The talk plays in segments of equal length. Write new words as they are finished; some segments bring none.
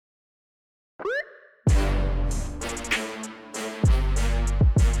Wilson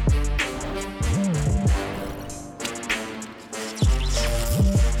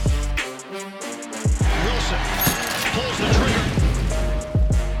pulls the trigger.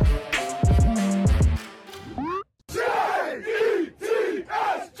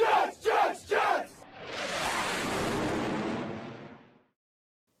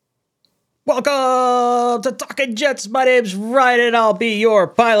 Welcome to Talking Jets. My name's Ryan, and I'll be your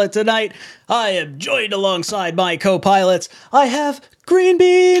pilot tonight. I am joined alongside my co-pilots. I have Green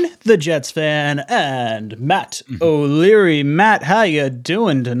Bean, the Jets fan, and Matt O'Leary. Matt, how you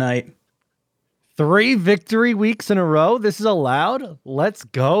doing tonight? 3 victory weeks in a row. This is allowed. Let's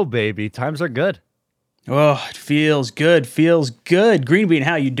go, baby. Times are good. Oh, it feels good. Feels good. Green Bean,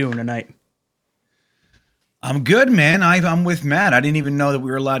 how you doing tonight? I'm good, man. I'm with Matt. I didn't even know that we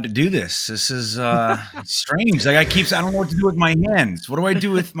were allowed to do this. This is strange. Like I don't know what to do with my hands. What do I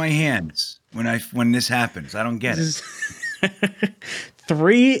do with my hands when this happens? I don't get it.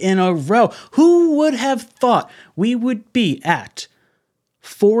 3 in a row. Who would have thought we would be at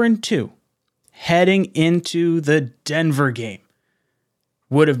 4-2 heading into the Denver game?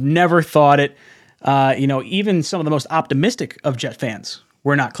 Would have never thought it. Even some of the most optimistic of Jet fans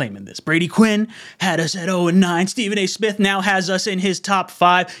were not claiming this. Brady Quinn had us at 0-9. Stephen A. Smith now has us in his top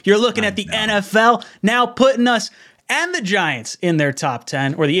 5. You're looking at the NFL now putting us and the Giants in their top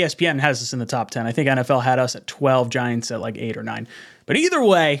 10, or the ESPN has us in the top 10. I think NFL had us at 12, Giants at like 8 or 9. But either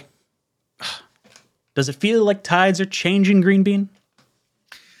way, does it feel like tides are changing, Green Bean?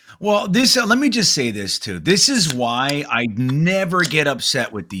 Well, this let me just say this too. This is why I never get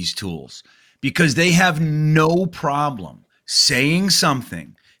upset with these tools, because they have no problem saying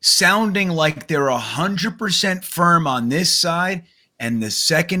something, sounding like they're 100% firm on this side, and the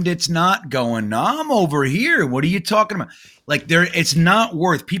second it's not, going, no, I'm over here. What are you talking about? Like it's not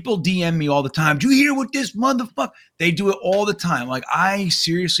worth. People DM me all the time. Do you hear what this motherfucker? They do it all the time. Like I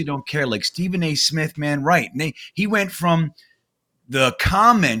seriously don't care. Like Stephen A. Smith, man, right? And he went from the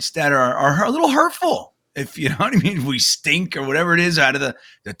comments that are a little hurtful, if you know what I mean. We stink or whatever it is out of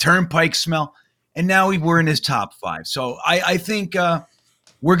the turnpike smell. And now we're in his top 5. So I think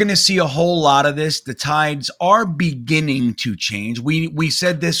we're going to see a whole lot of this. The tides are beginning to change. We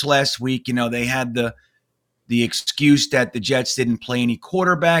said this last week. They had the excuse that the Jets didn't play any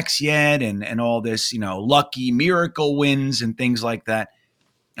quarterbacks yet and all this, lucky miracle wins and things like that.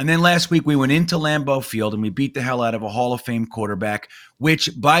 And then last week we went into Lambeau Field and we beat the hell out of a Hall of Fame quarterback, which,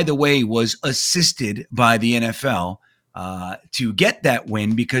 by the way, was assisted by the NFL to get that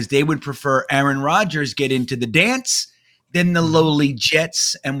win, because they would prefer Aaron Rodgers get into the dance than the lowly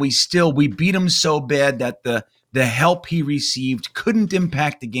Jets. And we beat him so bad that the help he received couldn't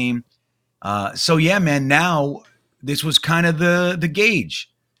impact the game. So yeah, man, now this was kind of the gauge,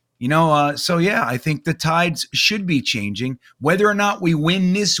 so yeah, I think the tides should be changing. Whether or not we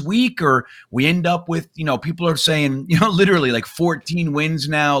win this week or we end up with, people are saying, literally like 14 wins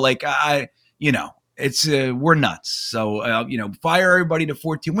now. Like it's we're nuts. So, fire everybody to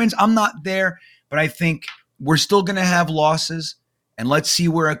 14 wins. I'm not there, but I think we're still going to have losses, and let's see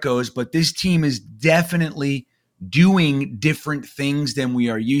where it goes. But this team is definitely doing different things than we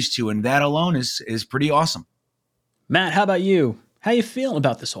are used to, and that alone is pretty awesome. Matt, how about you? How you feeling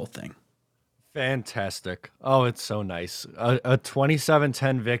about this whole thing? Fantastic. Oh, it's so nice. A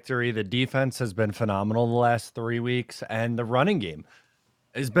 27-10 victory. The defense has been phenomenal the last 3 weeks, and the running game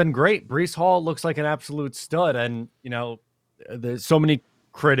has been great. Breece Hall looks like an absolute stud, and there's so many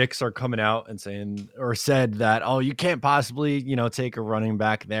critics are coming out and said that, oh, you can't possibly take a running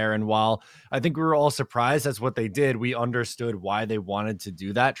back there. And while I think we were all surprised that's what they did, we understood why they wanted to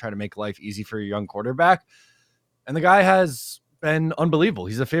do that, try to make life easy for a young quarterback. And the guy has been unbelievable.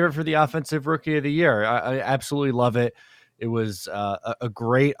 He's a favorite for the offensive rookie of the year. I absolutely love it. It was a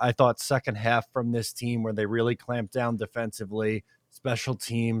great, I thought, second half from this team where they really clamped down defensively. Special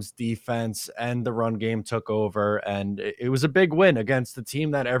teams, defense, and the run game took over, and it was a big win against the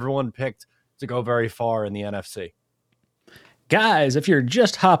team that everyone picked to go very far in the NFC. Guys, if you're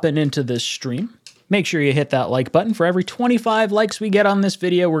just hopping into this stream, make sure you hit that like button. For every 25 likes we get on this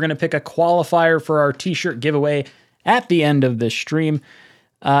video, we're going to pick a qualifier for our t-shirt giveaway at the end of this stream.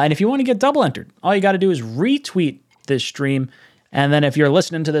 And if you want to get double entered, all you got to do is retweet this stream. And then if you're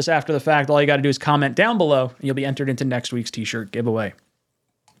listening to this after the fact, all you got to do is comment down below, and you'll be entered into next week's t-shirt giveaway.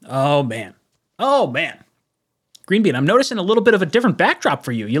 Oh, man. Green Bean, I'm noticing a little bit of a different backdrop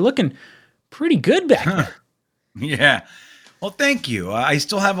for you. You're looking pretty good back there. Yeah. Well, thank you. I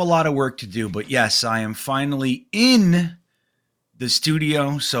still have a lot of work to do, but yes, I am finally in the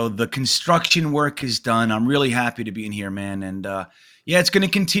studio. So the construction work is done. I'm really happy to be in here, man. And yeah, it's going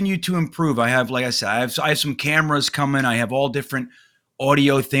to continue to improve. I have, like I said, I have some cameras coming. I have all different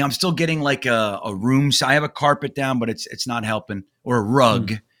audio thing. I'm still getting like a room. So I have a carpet down, but it's not helping, or a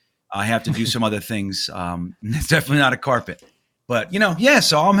rug. I have to do some other things. It's definitely not a carpet, but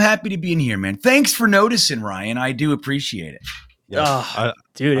so I'm happy to be in here, man. Thanks for noticing, Ryan. I do appreciate it. Yeah.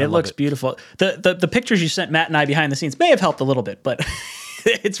 Dude, it looks beautiful. The pictures you sent Matt and I behind the scenes may have helped a little bit, but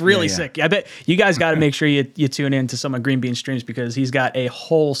it's really sick. I bet you guys got to make sure you tune in to some of Green Bean streams, because he's got a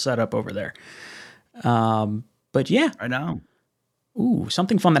whole setup over there. But yeah. I know. Ooh,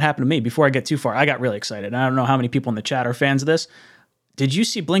 something fun that happened to me before I get too far. I got really excited. I don't know how many people in the chat are fans of this. Did you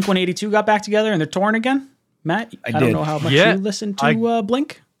see Blink-182 got back together and they're touring again? Matt, I don't know how much you listened to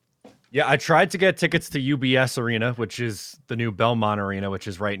Blink. Yeah, I tried to get tickets to UBS Arena, which is the new Belmont Arena, which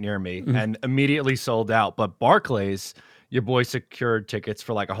is right near me, and immediately sold out. But Barclays, your boy secured tickets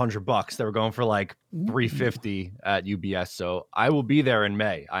for like $100. They were going for like $350 at UBS. So I will be there in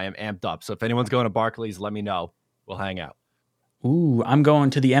May. I am amped up. So if anyone's going to Barclays, let me know. We'll hang out. Ooh, I'm going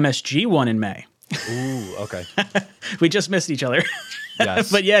to the MSG one in May. Ooh, okay. We just missed each other.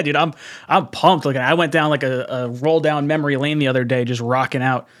 Yes. But yeah, dude, I'm pumped. Looking, I went down like a roll down memory lane the other day, just rocking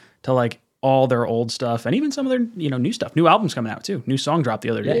out to like all their old stuff and even some of their new stuff. New albums coming out too. New song dropped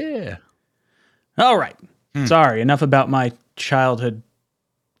the other day. Yeah. All right. Sorry, enough about my childhood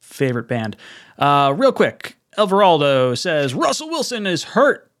favorite band. Real quick, Everaldo says Russell Wilson is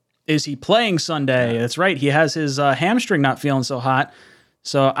hurt. Is he playing Sunday? That's right. He has his hamstring not feeling so hot.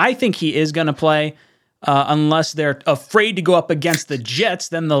 So I think he is going to play unless they're afraid to go up against the Jets.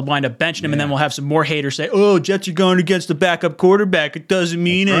 Then they'll wind up benching him, and then we'll have some more haters say, oh, Jets are going against the backup quarterback. It doesn't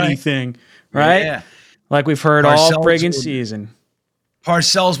mean anything, right? Yeah. Like we've heard all friggin' season.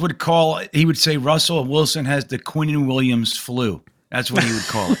 Parcells he would say Russell Wilson has the Quinnen Williams flu. That's what he would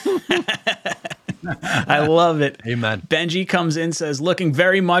call it. I love it. Amen. Benji comes in, says, looking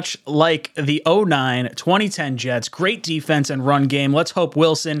very much like the 2009-2010 Jets. Great defense and run game. Let's hope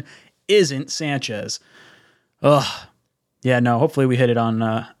Wilson isn't Sanchez. Ugh. Yeah, no, hopefully we hit it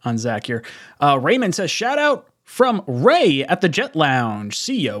on Zach here. Raymond says, shout out from Ray at the Jet Lounge.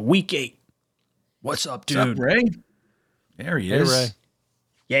 See ya, week 8. What's up, dude? What's up, Ray? There he is. Ray.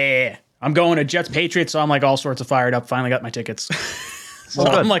 Yeah. I'm going to Jets Patriots, so I'm like all sorts of fired up. Finally got my tickets. So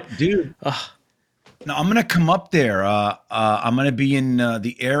I'm like, dude. No, I'm going to come up there. I'm going to be in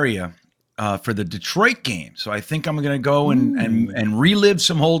the area for the Detroit game. So I think I'm going to go and relive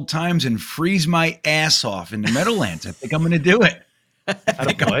some old times and freeze my ass off in the Meadowlands. I think I'm going to do it. I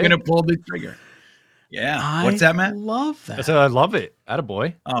think I'm going to pull the trigger. Yeah. What's that, Matt? I love that. I said I love it.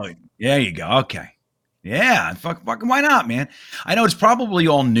 Attaboy. Oh, there you go. Okay. Yeah. Fucking why not, man? I know it's probably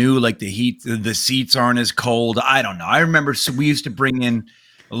all new, like the seats aren't as cold. I don't know. I remember we used to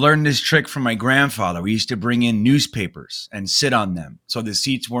learn this trick from my grandfather. We used to bring in newspapers and sit on them. So the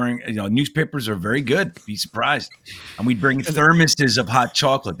seats weren't, newspapers are very good. Be surprised. And we'd bring thermoses of hot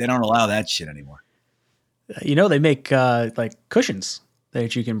chocolate. They don't allow that shit anymore. They make like cushions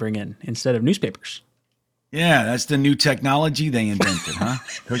that you can bring in instead of newspapers. Yeah, that's the new technology they invented, huh?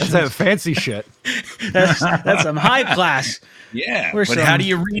 That's that fancy shit. That's some high class. Yeah, but how do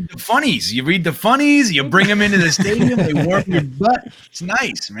you read the funnies? You read the funnies, you bring them into the stadium, they warm your butt. It's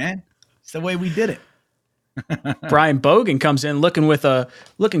nice, man. It's the way we did it. Brian Bogan comes in looking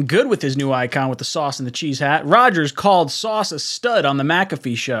good with his new icon with the sauce and the cheese hat. Rogers called Sauce a stud on the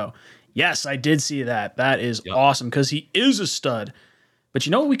McAfee show. Yes, I did see that. That is awesome because he is a stud. But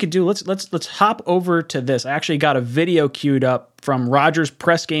you know what we could do? Let's hop over to this. I actually got a video queued up from Rogers'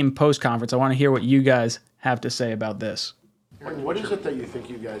 press game post conference. I want to hear what you guys have to say about this. What is it that you think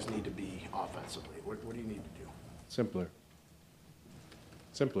you guys need to be offensively? What do you need to do? Simpler.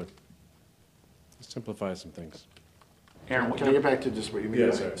 Simplify some things. Aaron, can I get back to just what you mean?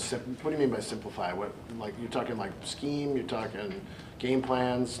 Yes, What do you mean by simplify? What, like, you're talking like scheme? You're talking game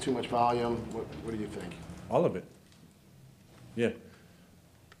plans? Too much volume? What do you think? All of it. Yeah.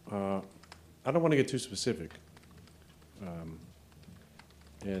 I don't want to get too specific.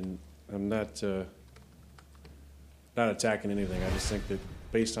 And I'm not attacking anything. I just think that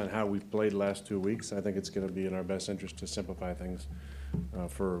based on how we've played the last 2 weeks, I think it's going to be in our best interest to simplify things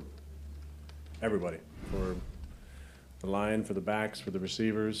for everybody, for the line, for the backs, for the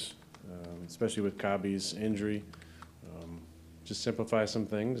receivers, especially with Kabi's injury. Just simplify some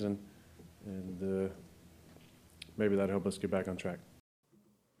things, and maybe that'll help us get back on track.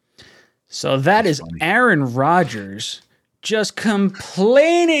 So that's is funny. Aaron Rodgers just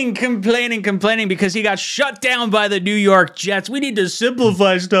complaining because he got shut down by the New York Jets. We need to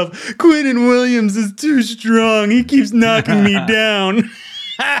simplify stuff. Quinnen Williams is too strong. He keeps knocking me down.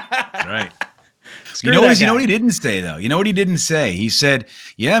 Right. Screw You know that what? You know guy. what he didn't say though. You know what he didn't say. He said,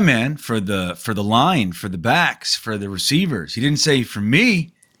 "Yeah, man, for the line, for the backs, for the receivers." He didn't say for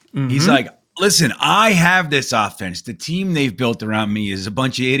me. He's like, "Listen, I have this offense. The team they've built around me is a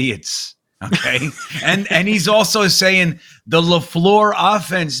bunch of idiots." Okay, and he's also saying the LaFleur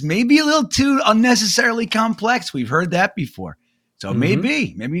offense may be a little too unnecessarily complex. We've heard that before. So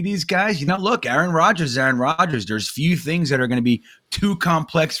maybe these guys, look, Aaron Rodgers. There's few things that are going to be too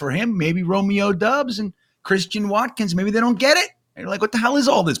complex for him. Maybe Romeo Doubs and Christian Watkins, maybe they don't get it. They're like, what the hell is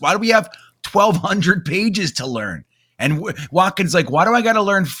all this? Why do we have 1,200 pages to learn? And Watkins like, why do I got to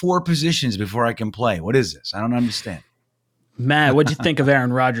learn 4 positions before I can play? What is this? I don't understand. Matt, what'd you think of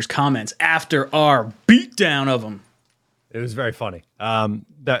Aaron Rodgers' comments after our beatdown of him? It was very funny.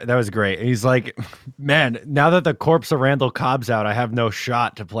 That was great. He's like, man, now that the corpse of Randall Cobb's out, I have no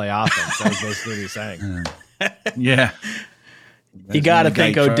shot to play offense. That was basically what he's saying. Yeah. You got to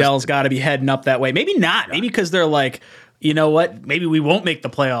think Odell's got to be heading up that way. Maybe not. Maybe because they're like, you know what? Maybe we won't make the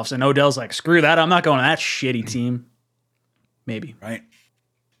playoffs. And Odell's like, screw that. I'm not going to that shitty team. Maybe. Right.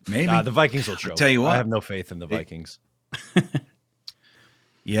 Maybe. The Vikings will choke. Tell you what. I have no faith in the Vikings.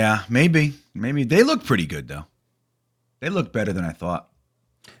 Yeah, maybe. They look pretty good, though. They look better than I thought.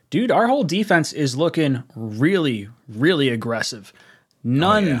 Dude, our whole defense is looking really, really aggressive.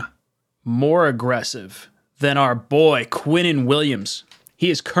 None more aggressive than our boy, Quinnen Williams. He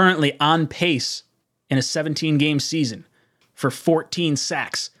is currently on pace in a 17-game season for 14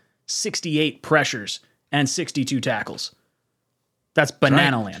 sacks, 68 pressures, and 62 tackles. That's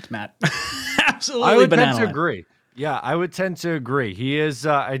banana land, Matt. Absolutely I would banana tend to land. agree. Yeah, I would tend to agree. He is.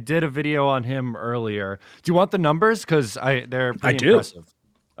 I did a video on him earlier. Do you want the numbers? Because they're pretty impressive.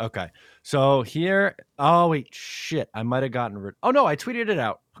 Okay, so here. Oh wait, shit! I might have gotten rid. Oh no, I tweeted it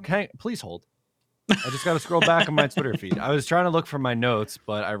out. Okay, please hold. I just got to scroll back on my Twitter feed. I was trying to look for my notes,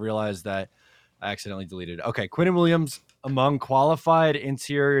 but I realized that I accidentally deleted it. Okay, Quinnen Williams among qualified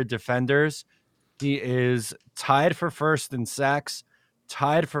interior defenders, he is tied for first in sacks,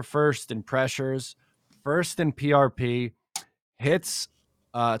 tied for first in pressures, first in PRP, hits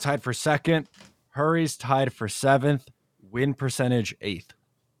tied for second, hurries tied for 7th, win percentage 8th.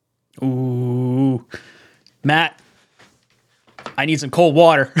 Ooh. Matt, I need some cold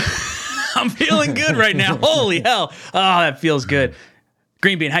water. I'm feeling good right now. Holy hell. Oh, that feels good.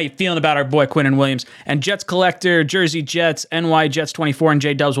 Green Bean, how you feeling about our boy Quinnen Williams? And Jets Collector, Jersey Jets, NY Jets 24, and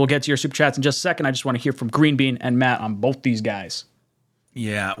J Dubs. We'll get to your super chats in just a second. I just want to hear from Green Bean and Matt on both these guys.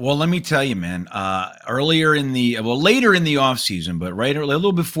 Yeah, well, let me tell you, man. Later in the offseason, but right a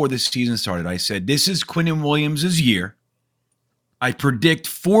little before the season started, I said, this is Quinnen Williams' year. I predict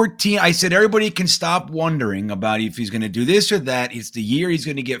 14. I said, everybody can stop wondering about if he's going to do this or that. It's the year he's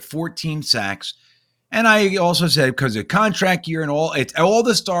going to get 14 sacks. And I also said, because of contract year and all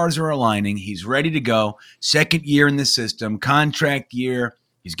the stars are aligning, he's ready to go. Second year in the system, contract year.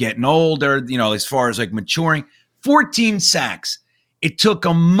 He's getting older, as far as like maturing. 14 sacks. It took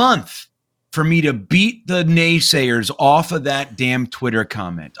a month for me to beat the naysayers off of that damn Twitter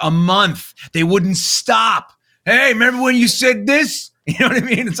comment. A month. They wouldn't stop. Hey, remember when you said this? You know what I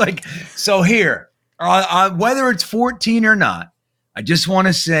mean? It's like, so here, whether it's 14 or not, I just want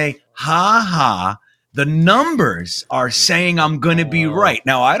to say, the numbers are saying I'm going to be right.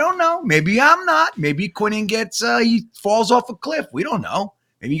 Now, I don't know. Maybe I'm not. Maybe Quinnen he falls off a cliff. We don't know.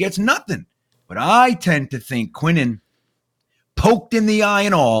 Maybe he gets nothing. But I tend to think Quinnen, poked in the eye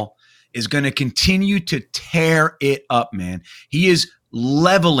and all, is going to continue to tear it up, man. He is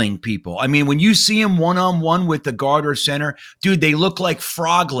leveling people. I mean, when you see him one-on-one with the guard or center, dude, they look like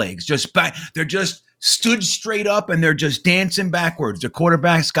frog legs. They're just stood straight up and they're just dancing backwards. The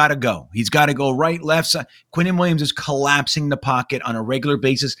quarterback's got to go. He's got to go right, left side. Quinnen Williams is collapsing the pocket on a regular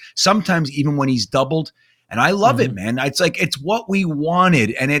basis, sometimes even when he's doubled. And I love it, man. It's like, it's what we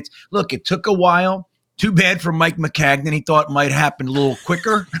wanted. And it took a while. Too bad for Mike Maccagnan. He thought it might happen a little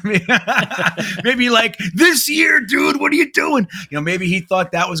quicker. Maybe like, this year, dude, what are you doing? Maybe he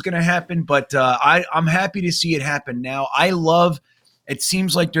thought that was going to happen, but I'm happy to see it happen now. It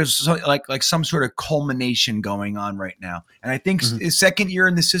seems like there's like some sort of culmination going on right now. And I think his second year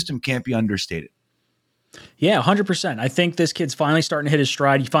in the system can't be understated. Yeah, 100%. I think this kid's finally starting to hit his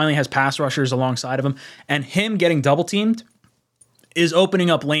stride. He finally has pass rushers alongside of him. And him getting double teamed is opening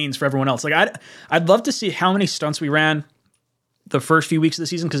up lanes for everyone else. Like I'd love to see how many stunts we ran the first few weeks of the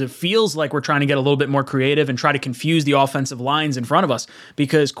season, because it feels like we're trying to get a little bit more creative and try to confuse the offensive lines in front of us,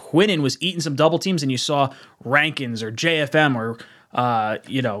 because Quinnen was eating some double teams and you saw Rankins or JFM or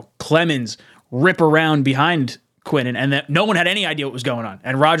Clemens rip around behind Quinnen, and that no one had any idea what was going on.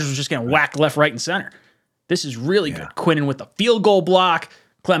 And Rodgers was just getting whacked left, right, and center. This is really good. Quinnen with the field goal block,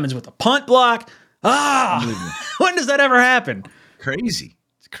 Clemens with the punt block. Unbelievable. When does that ever happen? Crazy.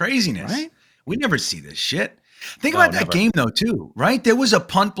 It's craziness. Right? We never see this shit. Think about that never. game though, too, right? There was a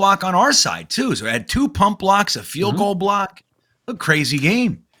punt block on our side too. So it had 2 punt blocks, a field goal block. A crazy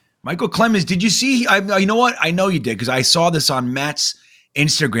game. Michael Clemens, did you see? You know what? I know you did because I saw this on Matt's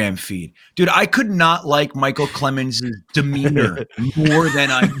Instagram feed. Dude, I could not like Michael Clemens' demeanor more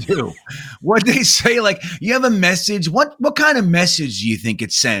than I do. What they say, like, you have a message. What kind of message do you think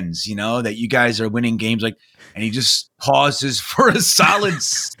it sends, that you guys are winning games? Like, and he just pauses for a solid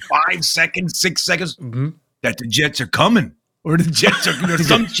 5 seconds, 6 seconds, that the Jets are coming. Or the Jets are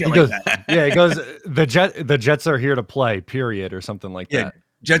some shit like that. Yeah, he goes, the Jets are here to play, period, or something like Yeah, that.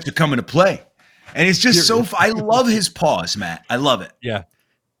 Jets are coming to play. And it's just I love his pause, Matt. I love it. Yeah.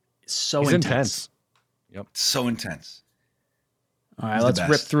 So He's intense. So intense. All right, He's the let's best.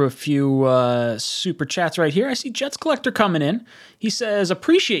 rip through a few super chats right here. I see Jets Collector coming in. He says,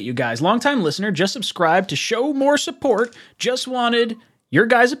 appreciate you guys. Longtime listener, just subscribed to show more support. Just wanted your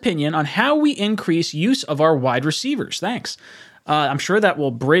guys' opinion on how we increase use of our wide receivers. Thanks. I'm sure that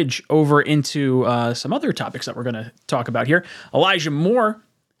will bridge over into some other topics that we're going to talk about here. Elijah Moore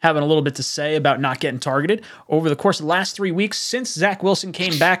having a little bit to say about not getting targeted. Over the course of the last 3 weeks, since Zach Wilson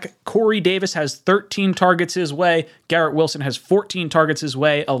came back, Corey Davis has 13 targets his way. Garrett Wilson has 14 targets his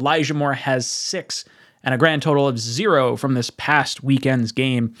way. Elijah Moore has 6, and a grand total of 0 from this past weekend's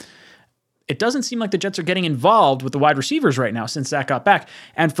game. It doesn't seem like the Jets are getting involved with the wide receivers right now since Zach got back.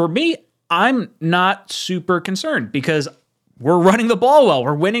 And for me, I'm not super concerned because we're running the ball well.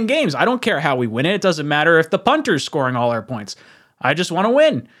 We're winning games. I don't care how we win it. It doesn't matter if the punter's scoring all our points. I just want to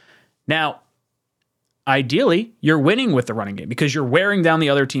win. Now, ideally, you're winning with the running game because you're wearing down the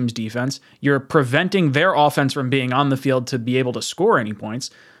other team's defense. You're preventing their offense from being on the field to be able to score any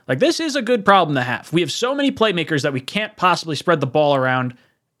points. Like, this is a good problem to have. We have so many playmakers that we can't possibly spread the ball around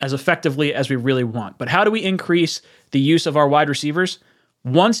as effectively as we really want. But how do we increase the use of our wide receivers?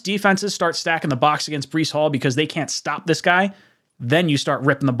 Once defenses start stacking the box against Breece Hall because they can't stop this guy, then you start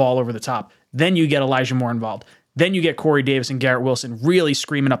ripping the ball over the top. Then you get Elijah Moore involved. Then you get Corey Davis and Garrett Wilson really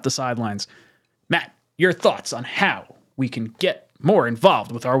screaming up the sidelines. Matt, your thoughts on how we can get more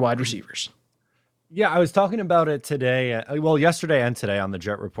involved with our wide receivers? Yeah, I was talking about it today. Well, yesterday and today on the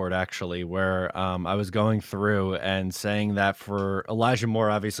Jet Report, actually, where I was going through and saying that for Elijah Moore,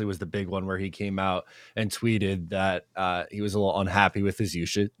 obviously was the big one where he came out and tweeted that he was a little unhappy with his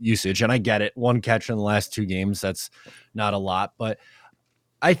usage. And I get it. 1 catch in the last 2 games, that's not a lot. But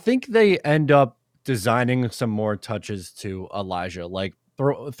I think they end up designing some more touches to Elijah, like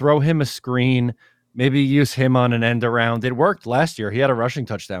throw him a screen, maybe use him on an end around. It worked last year. He had a rushing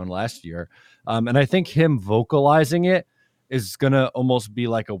touchdown last year. And I think him vocalizing it is going to almost be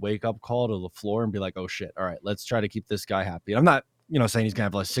like a wake up call to LaFleur and be like, oh shit, all right, let's try to keep this guy happy. I'm not, saying he's going to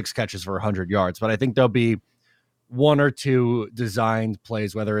have like 6 catches for 100 yards, but I think there'll be 1 or 2 designed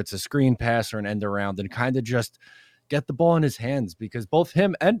plays, whether it's a screen pass or an end around, and kind of just get the ball in his hands, because both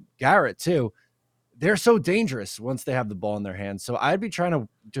him and Garrett too, they're so dangerous once they have the ball in their hands. So I'd be trying to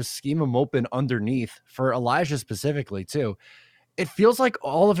just scheme them open underneath for Elijah specifically too. It feels like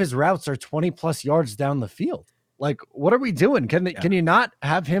all of his routes are 20 plus yards down the field. Like, what are we doing? Can you not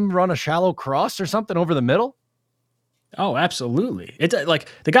have him run a shallow cross or something over the middle? Oh, absolutely. It's like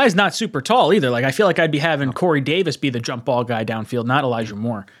the guy's not super tall either. Like, I feel like I'd be having Corey Davis be the jump ball guy downfield, not Elijah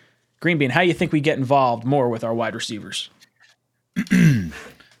Moore. Green Bean, how do you think we get involved more with our wide receivers?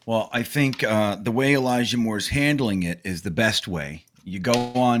 Well, I think the way Elijah Moore's handling it is the best way. You go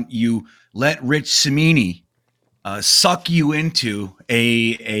on, you let Rich Cimini suck you into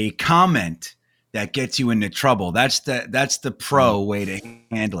a comment that gets you into trouble. That's the pro way to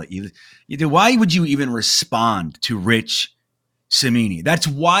handle it. You do. Why would you even respond to Rich Cimini? That's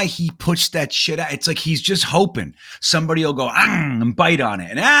why he puts that shit out. It's like he's just hoping somebody will go and bite on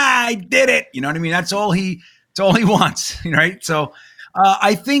it, and I did it. You know what I mean? That's all he wants, right? So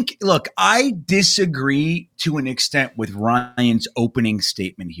I think, look, I disagree to an extent with Ryan's opening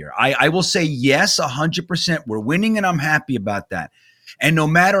statement here. I will say yes, 100%. We're winning, and I'm happy about that. And no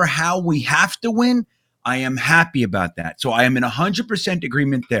matter how we have to win, I am happy about that. So I am in 100%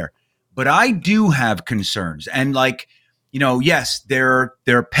 agreement there. But I do have concerns. And yes, their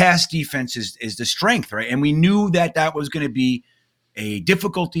pass defense is the strength, right? And we knew that was going to be a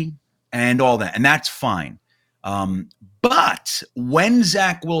difficulty and all that. And that's fine. But when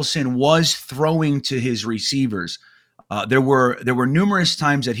Zach Wilson was throwing to his receivers, there were numerous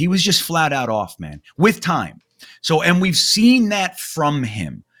times that he was just flat out off, man, with time. So, and we've seen that from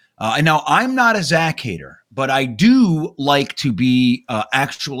him. And now I'm not a Zach hater, but I do like to be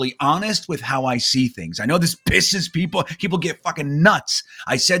actually honest with how I see things. I know this pisses people. People get fucking nuts.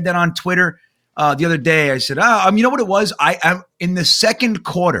 I said that on Twitter. the other day. I said, you know what it was? I in the second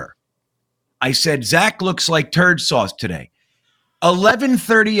quarter, I said, Zach looks like turd sauce today.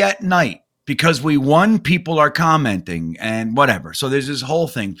 11:30 at night, because we won, people are commenting and whatever. So there's this whole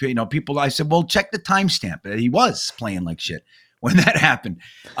thing. People, I said, well, check the timestamp. He was playing like shit when that happened.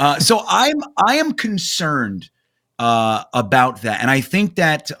 So I am concerned about that. And I think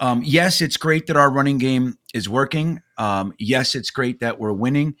that, yes, it's great that our running game is working. Yes, it's great that we're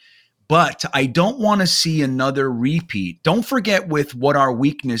winning. But I don't want to see another repeat. Don't forget with what our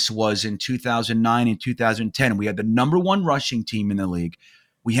weakness was in 2009 and 2010. We had the number one rushing team in the league.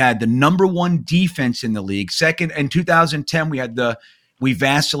 We had the number one defense in the league. Second, in 2010, we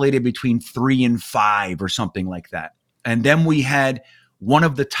vacillated between 3 and 5 or something like that. And then we had one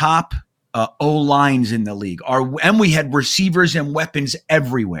of the top O-lines in the league. And we had receivers and weapons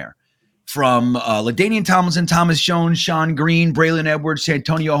everywhere. From LaDainian Tomlinson, Thomas Jones, Sean Green, Braylon Edwards,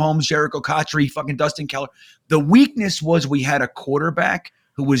 Santonio Holmes, Jericho Cotchery, fucking Dustin Keller. The weakness was we had a quarterback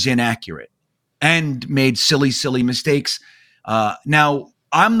who was inaccurate and made silly mistakes. Now,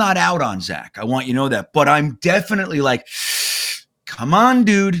 I'm not out on Zach. I want you to know that. But I'm definitely like, come on,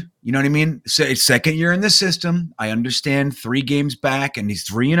 dude. You know what I mean? So it's second year in the system. I understand 3 games back, and he's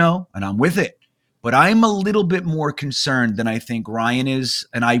 3-0, and I'm with it. But I'm a little bit more concerned than I think Ryan is.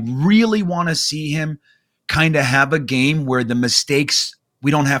 And I really want to see him kind of have a game where the mistakes,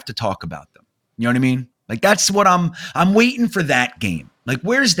 we don't have to talk about them. You know what I mean? Like, that's what I'm waiting for, that game. Like,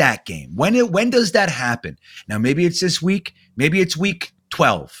 where's that game? When does that happen? Now, maybe it's this week. Maybe it's week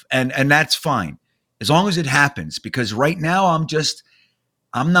 12. And that's fine, as long as it happens. Because right now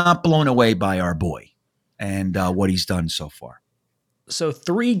I'm not blown away by our boy and what he's done so far. So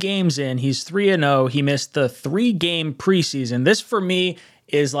 3 games in, he's 3-0. He missed the 3-game preseason. This for me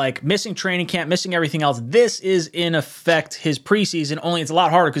is like missing training camp, missing everything else. This is in effect his preseason, only it's a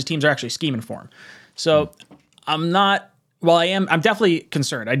lot harder because teams are actually scheming for him. So I'm definitely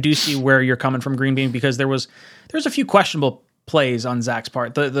concerned. I do see where you're coming from, Green Bean, because there's a few questionable plays on Zach's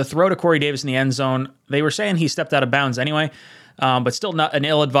part. The throw to Corey Davis in the end zone, they were saying he stepped out of bounds anyway, but still not an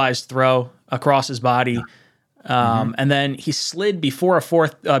ill-advised throw across his body. And then he slid before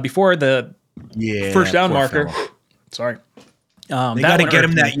the first down marker. Sorry. They got to get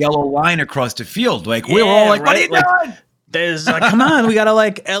him that yellow line across the field. Like, we were all like, what are you doing? There's come on, we got to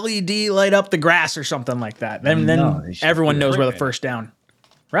like LED light up the grass or something like that. Then everyone knows where the first down,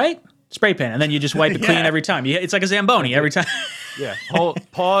 right? Spray paint. And then you just wipe it clean every time. It's like a Zamboni every time. Yeah.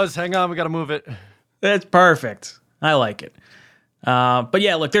 Pause. Hang on. We got to move it. That's perfect. I like it. But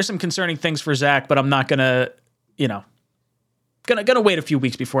yeah, look, there's some concerning things for Zach, but I'm not going to, gonna wait a few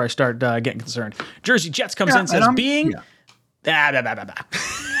weeks before I start getting concerned. Jersey Jets comes in and says, being that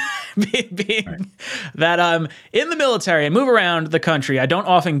I'm in the military and move around the country, I don't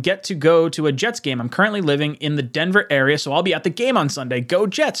often get to go to a Jets game. I'm currently living in the Denver area, so I'll be at the game on Sunday. Go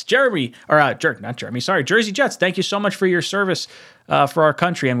Jets. Jersey Jets, thank you so much for your service for our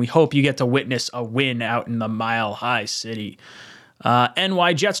country, and we hope you get to witness a win out in the Mile High City.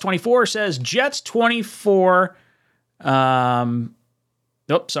 NY Jets 24 says Jets 24.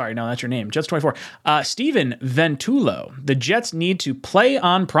 Sorry, no, that's your name. Jets 24. Steven Ventulo. The Jets need to play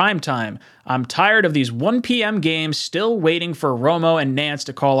on primetime. I'm tired of these 1 p.m. games, still waiting for Romo and Nance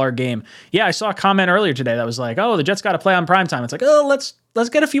to call our game. Yeah, I saw a comment earlier today that was like, oh, the Jets got to play on primetime. It's like, oh, let's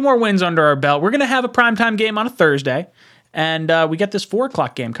get a few more wins under our belt. We're going to have a primetime game on a Thursday, and we get this 4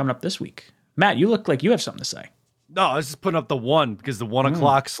 o'clock game coming up this week. Matt, you look like you have something to say. No, I was just putting up the 1 because the 1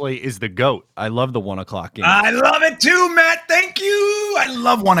 o'clock slate is the GOAT. I love the 1 o'clock game. I love it too, Matt. Thank you. I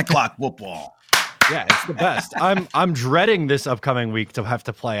love 1 o'clock football. Yeah, it's the best. I'm dreading this upcoming week to have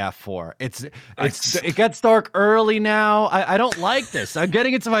to play at 4. It gets dark early now. I don't like this. I'm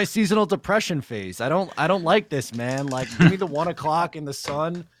getting into my seasonal depression phase. I don't like this, man. Like, give me the 1 o'clock in the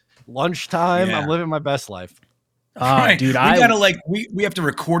sun, lunchtime. Yeah. I'm living my best life. Right. Dude, we have to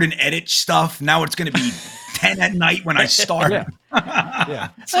record and edit stuff. Now it's going to be 10 at night when I start. Yeah.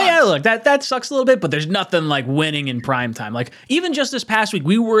 Look, that sucks a little bit, but there's nothing like winning in prime time. Like, even just this past week,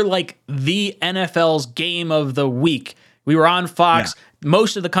 we were like the NFL's game of the week. We were on Fox. Yeah.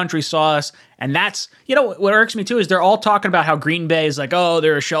 Most of the country saw us. And that's, what irks me too is they're all talking about how Green Bay is like, oh,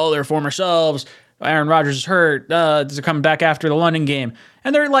 they're a shell of their former selves. Aaron Rodgers is hurt. They're coming back after the London game.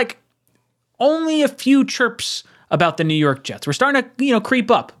 And they're like only a few chirps about the New York Jets. We're starting to,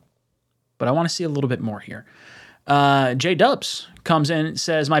 creep up. But I want to see a little bit more here. J Dubs comes in and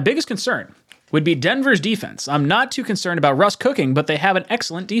says, my biggest concern would be Denver's defense. I'm not too concerned about Russ cooking, but they have an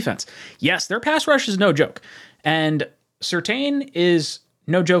excellent defense. Yes, their pass rush is no joke. And Surtain is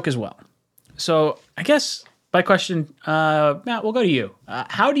no joke as well. So I guess my question, Matt, we'll go to you.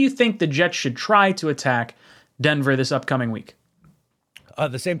 How do you think the Jets should try to attack Denver this upcoming week?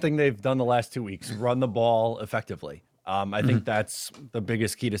 The same thing they've done the last 2 weeks, run the ball effectively. I think that's the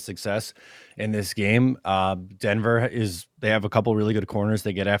biggest key to success in this game. Denver they have a couple really good corners.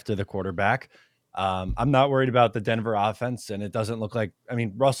 They get after the quarterback. I'm not worried about the Denver offense, and it doesn't look like,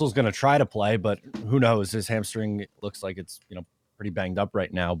 Russell's going to try to play, but who knows? His hamstring looks like it's, pretty banged up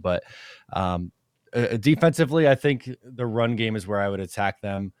right now. But defensively, I think the run game is where I would attack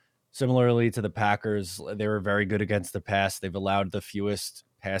them. Similarly to the Packers, they were very good against the pass. They've allowed the fewest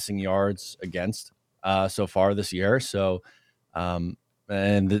passing yards against so far this year. So,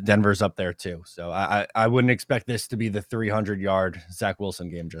 and Denver's up there too. So I wouldn't expect this to be the 300-yard Zach Wilson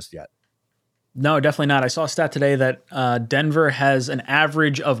game just yet. No, definitely not. I saw a stat today that Denver has an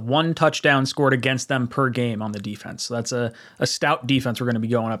average of 1 touchdown scored against them per game on the defense. So that's a stout defense we're going to be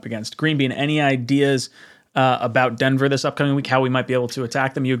going up against. Green Bean, any ideas about Denver this upcoming week, how we might be able to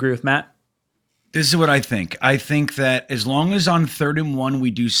attack them? You agree with Matt? This is what I think. I think that as long as on 3rd and 1 we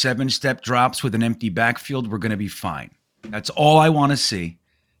do 7-step drops with an empty backfield, we're going to be fine. That's all I want to see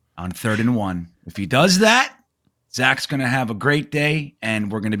on 3rd and 1. If he does that, Zach's going to have a great day,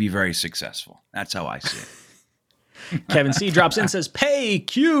 and we're going to be very successful. That's how I see it. Kevin C. drops in and says, pay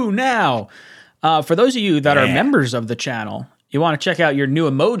Q now. For those of you that are members of the channel, you want to check out your new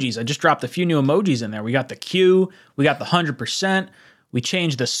emojis. I just dropped a few new emojis in there. We got the Q. We got the 100%. We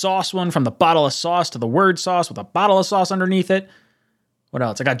changed the sauce one from the bottle of sauce to the word sauce with a bottle of sauce underneath it. What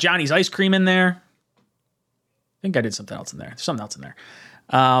else? I got Johnny's ice cream in there. I think I did something else in there. There's something else in there.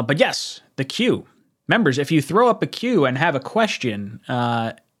 But yes, the Q. Members, if you throw up a Q and have a question,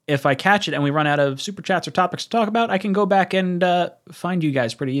 if I catch it and we run out of super chats or topics to talk about, I can go back and find you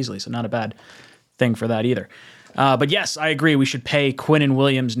guys pretty easily. So not a bad thing for that either. But yes, I agree. We should pay Quinnen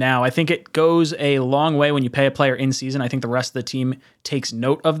Williams now. I think it goes a long way when you pay a player in season. I think the rest of the team takes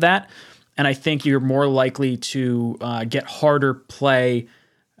note of that. And I think you're more likely to get harder play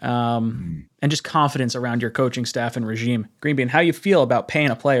and just confidence around your coaching staff and regime. Greenbean, how you feel about paying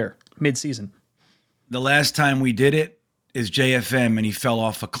a player mid-season? The last time we did it is JFM, and he fell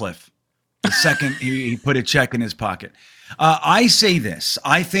off a cliff. The second he put a check in his pocket. I say this.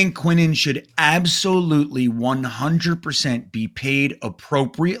 I think Quinnen should absolutely 100% be paid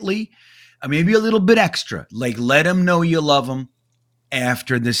appropriately, maybe a little bit extra. Like, let him know you love him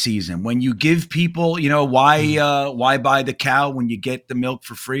after the season. When you give people, why buy the cow when you get the milk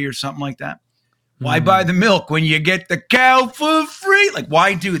for free or something like that? Why buy the milk when you get the cow for free? Like,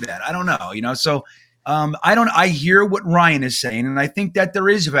 why do that? I don't know, so I hear what Ryan is saying, and I think that there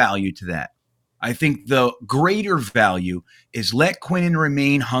is value to that. I think the greater value is let Quinnen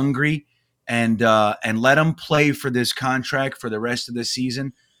remain hungry and let him play for this contract for the rest of the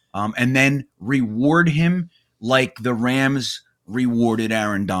season, and then reward him like the Rams rewarded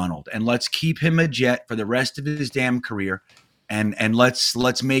Aaron Donald. And let's keep him a Jet for the rest of his damn career, and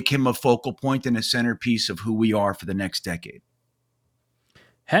let's make him a focal point and a centerpiece of who we are for the next decade.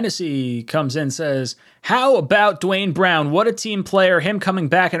 Hennessy comes in and says, how about Dwayne Brown? What a team player. Him coming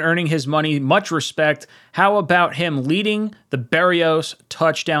back and earning his money. Much respect. How about him leading the Berrios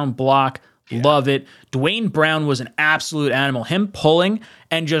touchdown block? Yeah. Love it. Dwayne Brown was an absolute animal. Him pulling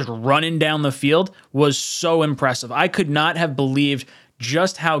and just running down the field was so impressive. I could not have believed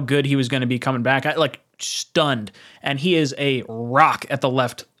just how good he was going to be coming back. Stunned. And he is a rock at the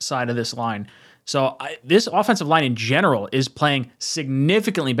left side of this line. So this offensive line in general is playing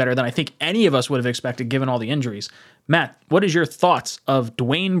significantly better than I think any of us would have expected given all the injuries. Matt, what is your thoughts of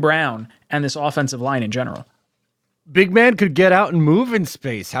Dwayne Brown and this offensive line in general? Big man could get out and move in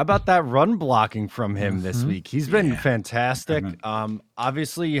space. How about that run blocking from him this week? He's been fantastic.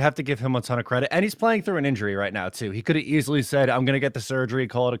 Obviously, you have to give him a ton of credit. And he's playing through an injury right now, too. He could have easily said, I'm going to get the surgery,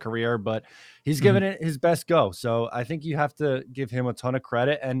 call it a career, but he's given it his best go. So I think you have to give him a ton of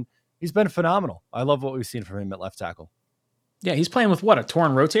credit. And he's been phenomenal. I love what we've seen from him at left tackle. Yeah, he's playing with what, a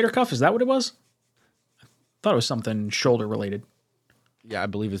torn rotator cuff? Is that what it was? I thought it was something shoulder related. Yeah, I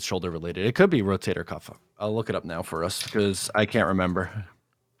believe it's shoulder related. It could be rotator cuff. I'll look it up now for us because I can't remember.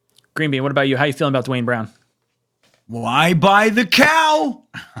 Greenbean, what about you? How you feeling about Dwayne Brown? Why buy the cow?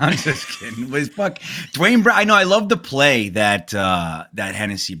 I'm just kidding. Dwayne Brown. I know. I love the play that that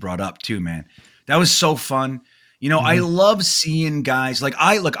Hennessy brought up too, man. That was so fun. I love seeing guys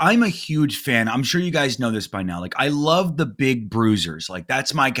I'm a huge fan. I'm sure you guys know this by now. I love the big bruisers.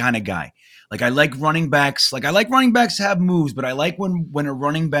 That's my kind of guy. I like running backs. I like running backs to have moves, but I like when a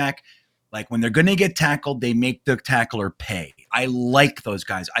running back, when they're going to get tackled, they make the tackler pay. I like those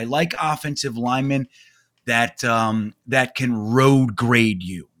guys. I like offensive linemen that can road grade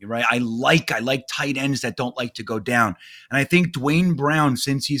you, right? I like tight ends that don't like to go down. And I think Dwayne Brown,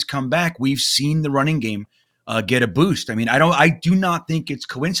 since he's come back, we've seen the running game get a boost. I mean, I do not think it's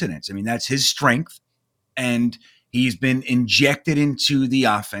coincidence. I mean, that's his strength, and he's been injected into the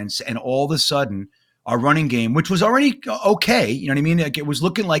offense, and all of a sudden our running game, which was already okay, you know what I mean? Like, it was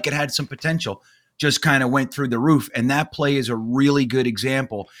looking like it had some potential, just kind of went through the roof. And that play is a really good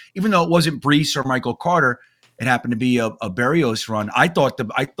example. Even though it wasn't Brees or Michael Carter, it happened to be a Berrios run. I thought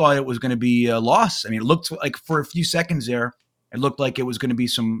it was going to be a loss. I mean, it looked like for a few seconds there, it looked like it was going to be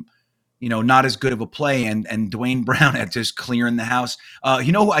some, not as good of a play. And Dwayne Brown had just clearing the house.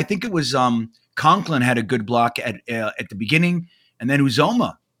 I think it was Conklin had a good block at the beginning, and then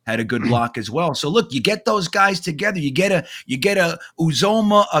Uzoma had a good block as well. So look, you get those guys together. You get a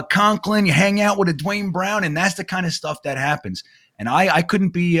Uzoma, a Conklin. You hang out with a Dwayne Brown, and that's the kind of stuff that happens. And I couldn't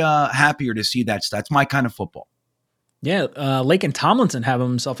be happier to see that. That's my kind of football. Yeah, Laken Tomlinson having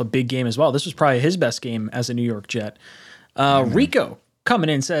himself a big game as well. This was probably his best game as a New York Jet. Rico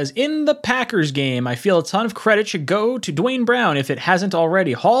coming in says, in the Packers game, I feel a ton of credit should go to Dwayne Brown if it hasn't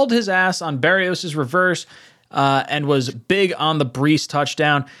already. Hauled his ass on Berrios' reverse and was big on the Brees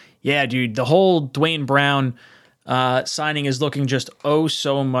touchdown. Yeah, dude, the whole Dwayne Brown signing is looking just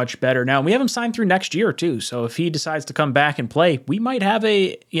so much better. Now, we have him signed through next year too, so if he decides to come back and play, we might have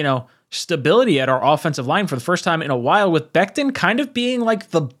a, stability at our offensive line for the first time in a while, with Becton kind of being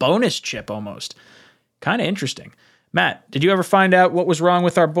like the bonus chip almost. Kind of interesting. Matt, did you ever find out what was wrong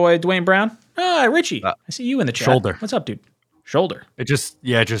with our boy Dwayne Brown? Richie, I see you in the chat. Shoulder. What's up, dude? Shoulder. It just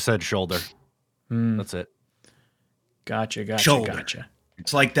said shoulder. That's it. Gotcha. Shoulder.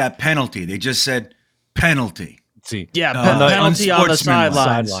 It's like that penalty. They just said penalty. See. Yeah, penalty on the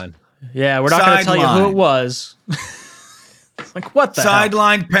sideline. Yeah, we're not going to tell you who it was. It's like, what the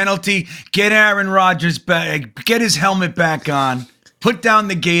sideline penalty. Get Aaron Rodgers back. Get his helmet back on. Put down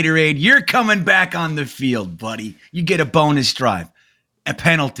the Gatorade. You're coming back on the field, buddy. You get a bonus drive. A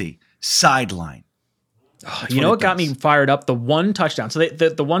penalty. Sideline. You know what got me fired up? The one touchdown. So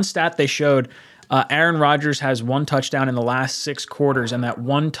the one stat they showed, Aaron Rodgers has one touchdown in the last 6 quarters, and that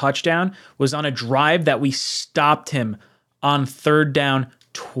one touchdown was on a drive that we stopped him on 3rd down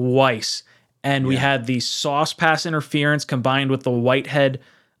twice. And we had the sauce pass interference combined with the Whitehead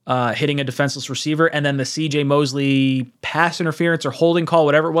hitting a defenseless receiver, and then the C.J. Mosley pass interference or holding call,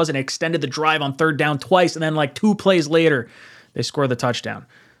 whatever it was, and extended the drive on 3rd down twice, and then like 2 plays later, they score the touchdown.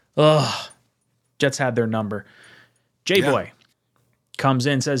 Ugh. Jets had their number. J-Boy comes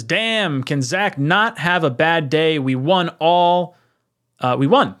in, says, damn, can Zach not have a bad day? We won all. We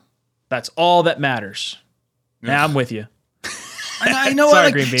won. That's all that matters. Yeah, I'm with you. I know. Sorry,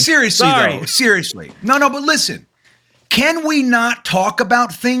 like, Green Bean. Seriously, Sorry. though. Seriously. No, but listen. Can we not talk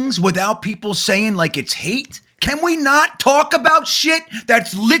about things without people saying like it's hate? Can we not talk about shit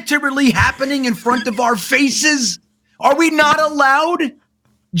that's literally happening in front of our faces? Are we not allowed?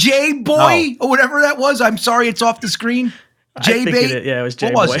 J-Boy or whatever that was. I'm sorry, it's off the screen. J-Bait? Yeah, it was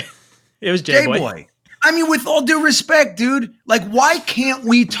J-Boy. It was J-Boy. J-Boy. I mean, with all due respect, dude, like, why can't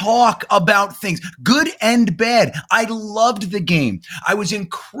we talk about things, good and bad? I loved the game. I was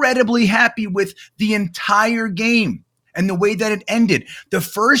incredibly happy with the entire game and the way that it ended. The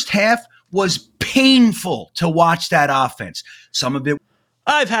first half was painful to watch that offense. Some of it.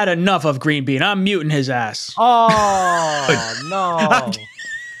 I've had enough of Green Bean. I'm muting his ass. Oh, no.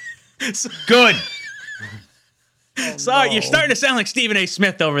 Good. Sorry, you're starting to sound like Stephen A.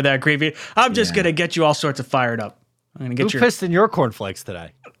 Smith over there, Green Bean. I'm just going to get you all sorts of fired up. I'm going to get Who pissed in your cornflakes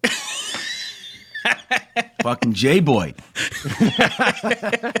today? Fucking J-Boy.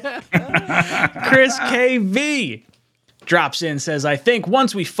 Chris KV drops in, says, I think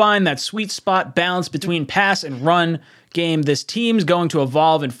once we find that sweet spot balance between pass and run game, this team's going to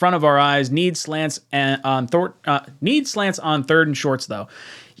evolve in front of our eyes. Needs slants on 3rd and shorts, though.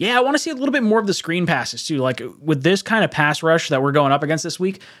 Yeah, I want to see a little bit more of the screen passes, too. Like, with this kind of pass rush that we're going up against this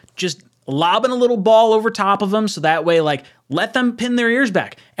week, just lobbing a little ball over top of them so that way, like, let them pin their ears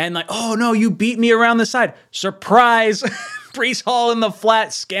back. And, like, oh, no, you beat me around the side. Surprise! Brees Hall in the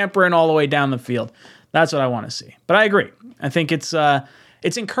flat, scampering all the way down the field. That's what I want to see. But I agree. I think it's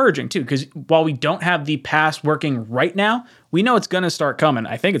encouraging, too, because while we don't have the pass working right now, we know it's going to start coming.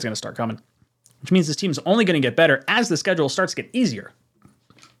 I think it's going to start coming, which means this team is only going to get better as the schedule starts to get easier.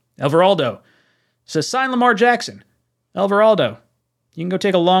 Everaldo says, sign Lamar Jackson. Everaldo, you can go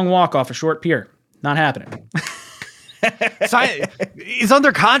take a long walk off a short pier. Not happening. He's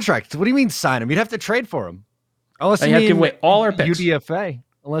under contract. What do you mean sign him? You'd have to trade for him. Unless you have to give away all our picks. UDFA.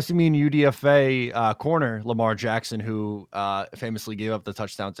 Unless you mean UDFA corner Lamar Jackson, who famously gave up the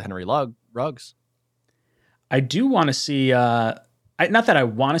touchdown to Henry Ruggs. I do want to see, not that I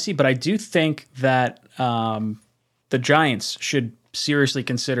want to see, but I do think that the Giants should seriously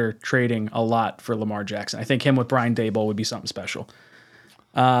consider trading a lot for Lamar Jackson. I think him with Brian Daboll would be something special.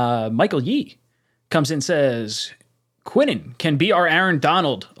 Michael Yee comes in and says, Quinnen can be our Aaron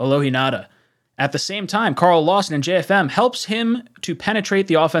Donald, Alohi Nada. At the same time, Carl Lawson and JFM helps him to penetrate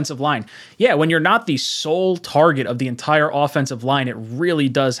the offensive line. Yeah, when you're not the sole target of the entire offensive line, it really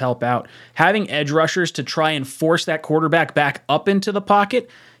does help out. Having edge rushers to try and force that quarterback back up into the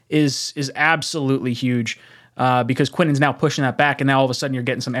pocket is absolutely huge because Quinnen's now pushing that back, and now all of a sudden you're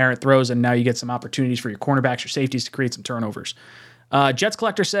getting some errant throws, and now you get some opportunities for your cornerbacks, your safeties to create some turnovers. Jets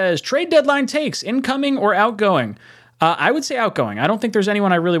Collector says, trade deadline takes, incoming or outgoing? I would say outgoing. I don't think there's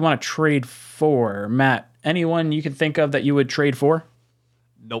anyone I really want to trade for. Matt, anyone you can think of that you would trade for?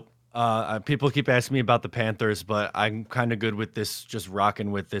 Nope. People keep asking me about the Panthers, but I'm kind of good with this, just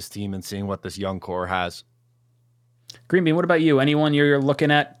rocking with this team and seeing what this young core has. Green Bean, what about you? Anyone you're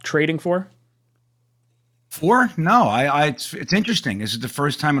looking at trading for? For? No, it's interesting. This is the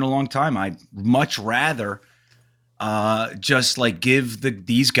first time in a long time. I'd much rather just like give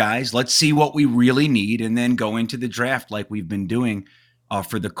these guys, let's see what we really need, and then go into the draft like we've been doing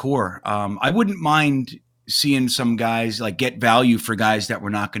for the core. I wouldn't mind seeing some guys like get value for guys that we're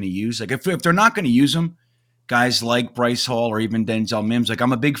not going to use. Like if they're not going to use them, guys like Bryce Hall or even Denzel Mims, like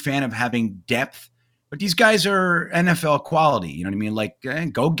I'm a big fan of having depth, but these guys are NFL quality. You know what I mean? Like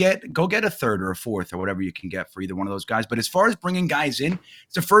go get a third or a fourth or whatever you can get for either one of those guys. But as far as bringing guys in,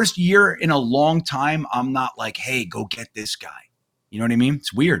 it's the first year in a long time I'm not like, hey, go get this guy. You know what I mean?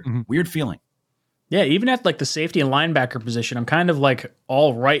 It's weird. Weird feeling. Yeah, even at like the safety and linebacker position, I'm kind of like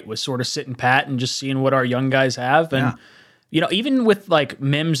all right with sort of sitting pat and just seeing what our young guys have. And, you know, even with like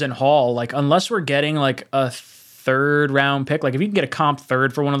Mims and Hall, like unless we're getting like a third round pick, like if you can get a comp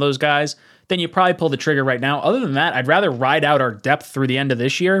third for one of those guys, then you probably pull the trigger right now. Other than that, I'd rather ride out our depth through the end of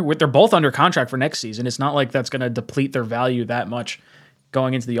this year. They're both under contract for next season. It's not like that's going to deplete their value that much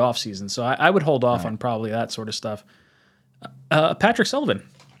going into the offseason. So I would hold off on probably that sort of stuff. Patrick Sullivan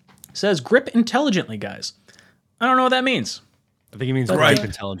says, grip intelligently, guys. I don't know what that means. I think he means Right. gripe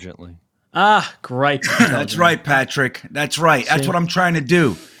intelligently. Gripe. That's right, Patrick. That's right. That's what I'm trying to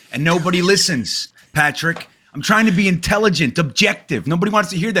do. And nobody listens, Patrick. I'm trying to be intelligent, objective. Nobody wants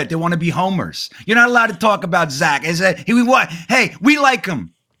to hear that. They want to be homers. You're not allowed to talk about Zach. Hey, we like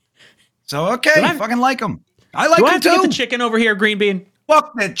him. So, okay, fucking like him. I like Do I him have to get too. the chicken over here, Green Bean?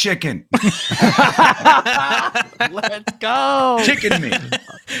 Fuck that chicken. Let's go. Chicken me.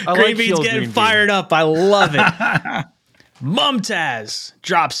 Green Bean's getting fired up. I love it. Mumtaz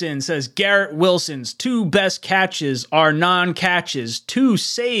drops in, says Garrett Wilson's 2 best catches are non-catches, 2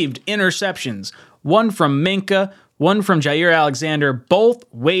 saved interceptions, one from Minka, one from Jair Alexander, both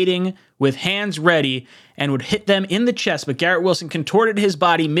waiting with hands ready and would hit them in the chest, but Garrett Wilson contorted his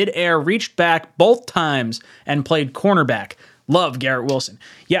body midair, reached back both times, and played cornerback. Love Garrett Wilson.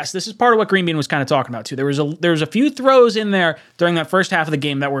 Yes, this is part of what Green Bean was kind of talking about too. There was a few throws in there during that first half of the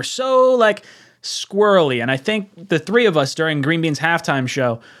game that were so like squirrely, and I think the three of us during Green Bean's halftime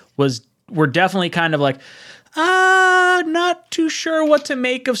show were definitely kind of like, not too sure what to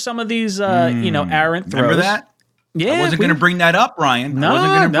make of some of these errant throws. Remember that? Yeah, I wasn't going to bring that up, Ryan. I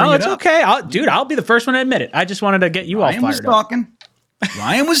wasn't gonna bring it's it up. okay. I'll be the first one to admit it. I just wanted to get you all Ryan was fired up. talking.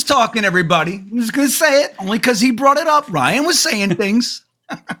 Ryan was talking, everybody. I'm just going to say it only because he brought it up. Ryan was saying things.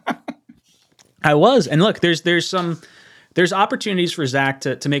 I was. And look, there's opportunities for Zach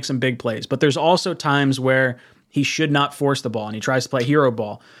to make some big plays, but there's also times where he should not force the ball and he tries to play hero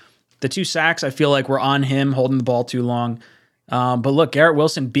ball. The 2 sacks, I feel like were on him holding the ball too long. But look, Garrett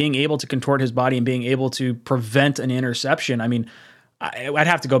Wilson being able to contort his body and being able to prevent an interception. I mean, I'd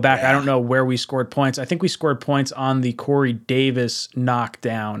have to go back. I don't know where we scored points. I think we scored points on the Corey Davis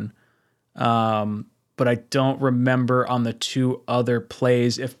knockdown. But I don't remember on the 2 other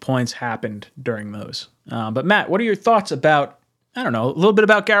plays if points happened during those. But Matt, what are your thoughts about, I don't know, a little bit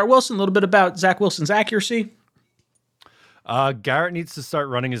about Garrett Wilson, a little bit about Zach Wilson's accuracy? Garrett needs to start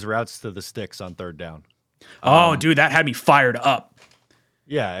running his routes to the sticks on 3rd down. Oh, dude, that had me fired up.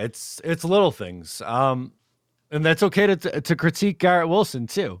 Yeah, it's little things. And that's okay to critique Garrett Wilson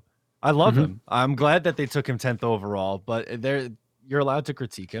too. I love him. I'm glad that they took him 10th overall, but you're allowed to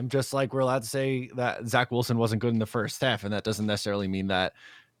critique him, just like we're allowed to say that Zach Wilson wasn't good in the first half, and that doesn't necessarily mean that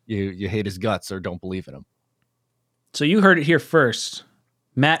you hate his guts or don't believe in him. So you heard it here first.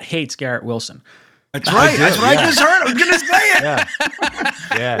 Matt hates Garrett Wilson. That's right. That's what I just heard. I was going to say it.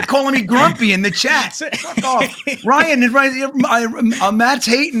 Yeah. They're calling me grumpy in the chat. Fuck off. Ryan, Matt's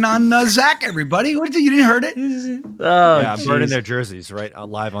hating on Zach, everybody. You didn't heard it? Oh, I'm burning their jerseys right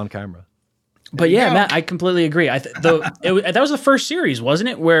live on camera. But you yeah, go. Matt, I completely agree. That was the first series, wasn't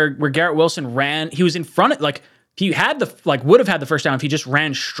it, where Garrett Wilson ran? He was in front of he had would have had the first down if he just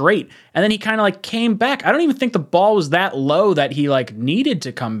ran straight, and then he kind of came back. I don't even think the ball was that low that he needed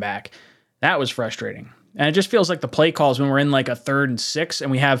to come back. That was frustrating, and it just feels like the play calls when we're in a 3rd and 6, and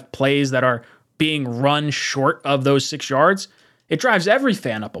we have plays that are being run short of those 6 yards. It drives every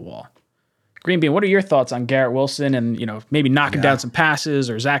fan up a wall. Green Bean, what are your thoughts on Garrett Wilson and maybe knocking down some passes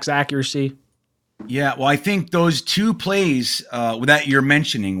or Zach's accuracy? Yeah, well, I think those 2 plays that you're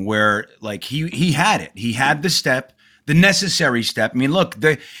mentioning, where he had it, he had the step, the necessary step. I mean, look,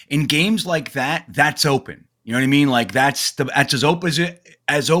 in games like that, that's open. You know what I mean? That's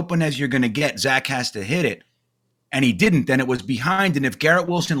as open as you're going to get. Zach has to hit it, and he didn't. Then it was behind, and if Garrett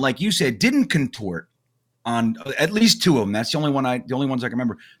Wilson, like you said, didn't contort on at least 2 of them, that's the only ones I can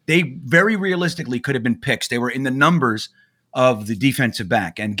remember. They very realistically could have been picks. They were in the numbers of the defensive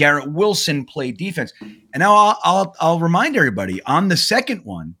back, and Garrett Wilson played defense. And now I'll remind everybody, on the second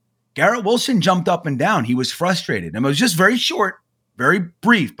one, Garrett Wilson jumped up and down. He was frustrated, and it was just very short, very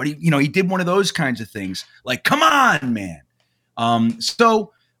brief, but he did one of those kinds of things, come on, man.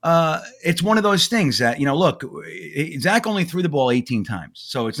 So it's one of those things that, look, Zach only threw the ball 18 times,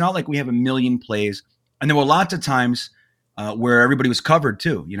 so it's not like we have a million plays, and there were lots of times where everybody was covered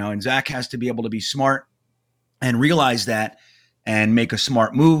too, and Zach has to be able to be smart and realize that and make a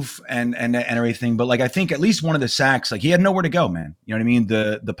smart move and everything. But I think at least one of the sacks, he had nowhere to go, man. You know what I mean?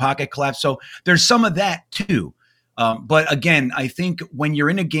 The pocket collapse. So there's some of that too. But again, I think when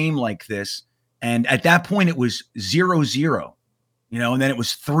you're in a game like this, and at that point it was 0-0, and then it was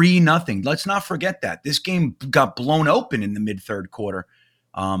 3-0. Let's not forget that this game got blown open in the mid-3rd quarter,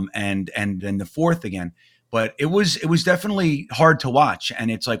 and then the 4th again. But it was definitely hard to watch. And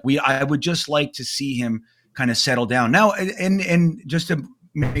it's I would just like to see him kind of settle down now. And just to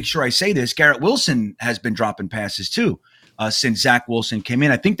make sure I say this, Garrett Wilson has been dropping passes too since Zach Wilson came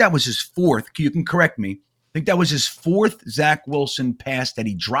in. I think that was his 4th. You can correct me. I think that was his 4th Zach Wilson pass that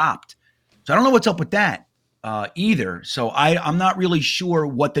he dropped. So I don't know what's up with that either. So I'm not really sure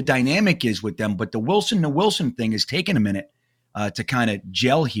what the dynamic is with them, but the Wilson to Wilson thing is taking a minute to kind of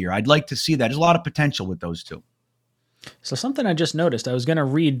gel here. I'd like to see that. There's a lot of potential with those two. So something I just noticed, I was going to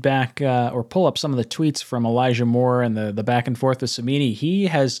read back or pull up some of the tweets from Elijah Moore and the back and forth with Cimini. He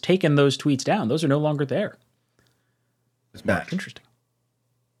has taken those tweets down. Those are no longer there. That's bad. Interesting.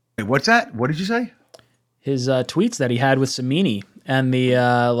 Wait, what's that? What did you say? His tweets that he had with Cimini and the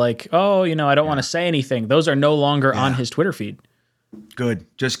I don't want to say anything. Those are no longer on his Twitter feed. Good.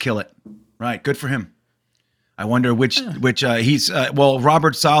 Just kill it. Right. Good for him. I wonder which he's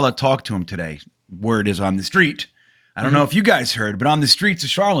Robert Saleh talked to him today. Word is on the street. I don't know if you guys heard, but on the streets of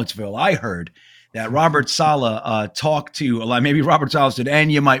Charlottesville, I heard that Robert Saleh talked to, maybe Robert Saleh said,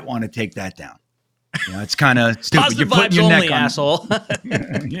 and you might want to take that down. It's kind of stupid. Positive You're putting vibes your only, neck on, asshole.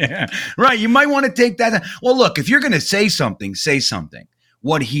 Yeah, right. You might want to take that down. Well, look, if you're going to say something, say something.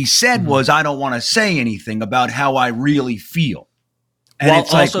 What he said was, I don't want to say anything about how I really feel. And While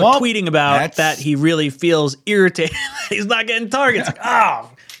it's also tweeting about that he really feels irritated. He's not getting targets.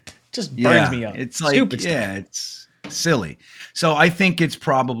 Just burns me up. It's stupid stuff. it's silly. So I think it's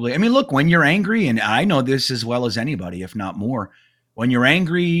probably, look, when you're angry, and I know this as well as anybody, if not more, when you're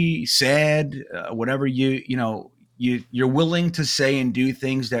angry, sad, whatever, you're willing to say and do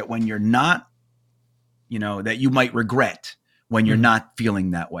things that when you're not, that you might regret when you're not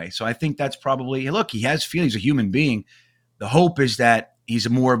feeling that way. So I think that's probably, look, he has feelings, he's a human being. The hope is that he's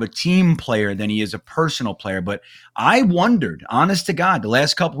more of a team player than he is a personal player. But I wondered, honest to God, the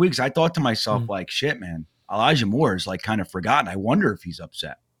last couple of weeks, I thought to myself, shit, man, Elijah Moore is kind of forgotten. I wonder if he's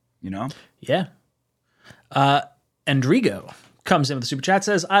upset, Yeah. Endrigo comes in with the super chat,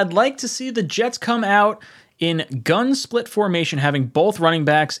 says, I'd like to see the Jets come out in gun split formation, having both running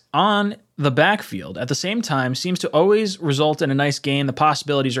backs on the backfield at the same time seems to always result in a nice game. The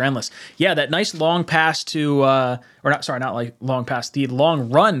possibilities are endless. Yeah, that nice long pass to, the long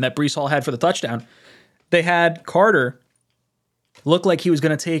run that Breece Hall had for the touchdown. They had Carter look like he was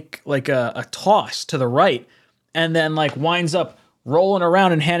going to take a toss to the right and then winds up rolling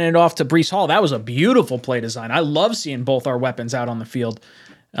around and handing it off to Breece Hall. That was a beautiful play design. I love seeing both our weapons out on the field.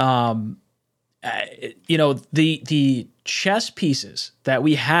 The chess pieces that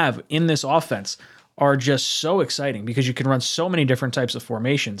we have in this offense are just so exciting because you can run so many different types of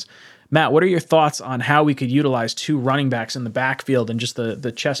formations. Matt, what are your thoughts on how we could utilize 2 running backs in the backfield and just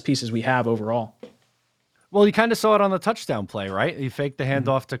the chess pieces we have overall? Well, you kind of saw it on the touchdown play, right? He faked the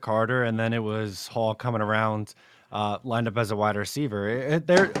handoff to Carter, and then it was Hall coming around, lined up as a wide receiver.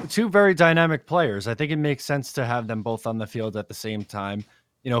 They're 2 very dynamic players. I think it makes sense to have them both on the field at the same time.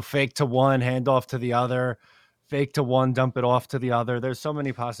 fake to one, hand off to the other, fake to one, dump it off to the other. There's so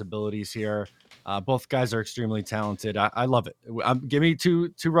many possibilities here. Both guys are extremely talented. I love it. Give me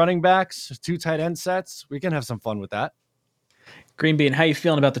two running backs, 2 tight end sets. We can have some fun with that. Green Bean, how you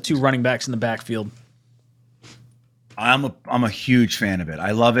feeling about the 2 running backs in the backfield? I'm a huge fan of it.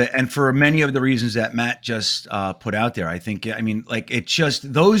 I love it, and for many of the reasons that Matt just put out there. I think, it's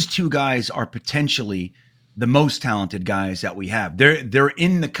just those 2 guys are potentially the most talented guys that we have. They're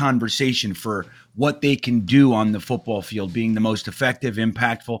in the conversation for what they can do on the football field, being the most effective,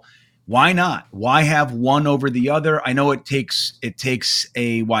 impactful. Why not? Why have one over the other? I know it takes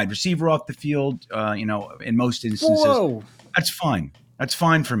a wide receiver off the field. In most instances, Whoa. That's fine. That's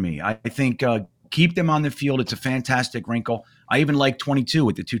fine for me. I think keep them on the field. It's a fantastic wrinkle. I even like 22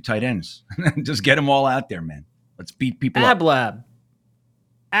 with the 2 tight ends. Just get them all out there, man. Let's beat people up.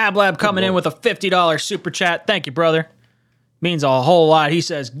 Ablab coming in with a $50 super chat. Thank you, brother. Means a whole lot. He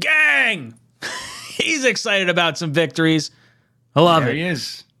says, gang! He's excited about some victories. I love it. There he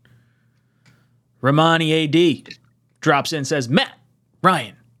is. Romani AD drops in, says, Matt,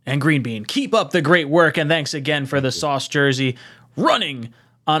 Ryan, and Green Bean, keep up the great work, and thanks again for the sauce jersey. Running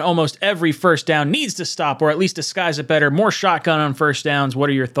on almost every first down needs to stop, or at least disguise it better. More shotgun on first downs. What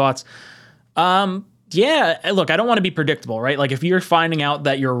are your thoughts? Yeah, look, I don't want to be predictable, right? Like, if you're finding out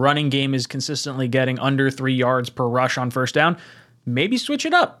that your running game is consistently getting under 3 yards per rush on first down, maybe switch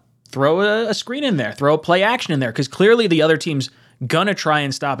it up. Throw a screen in there. Throw a play action in there, because clearly the other team's gonna try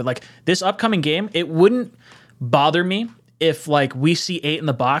and stop it. Like, this upcoming game, it wouldn't bother me if, like, we see 8 in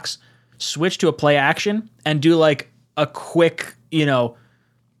the box, switch to a play action, and do, like, a quick,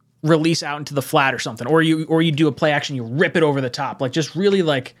 release out into the flat or something. Or you do a play action, you rip it over the top. Like, just really,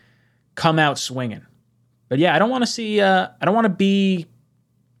 like, come out swinging. But yeah, I don't want to be,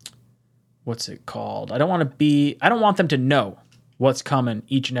 what's it called? I don't want them to know what's coming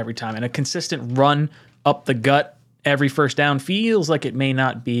each and every time. And a consistent run up the gut every first down feels like it may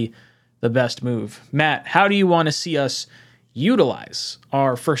not be the best move. Matt, how do you want to see us utilize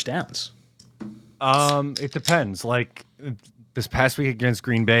our first downs? It depends. Like, this past week against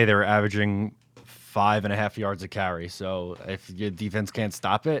Green Bay, they were averaging 5.5 yards a carry. So if your defense can't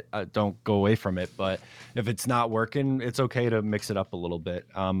stop it, don't go away from it. But if it's not working, it's okay to mix it up a little bit.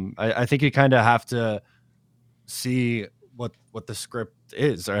 I think you kind of have to see what the script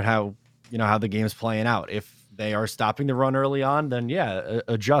is, or how the game's playing out. If they are stopping the run early on, then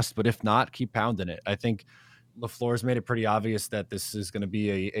adjust. But if not, keep pounding it. I think LaFleur's made it pretty obvious that this is going to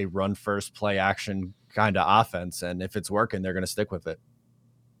be a run first, play action kind of offense. And if it's working, they're going to stick with it.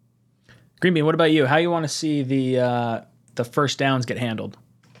 Green Bean, what about you? How you want to see the first downs get handled?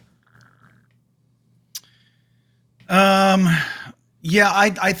 Yeah,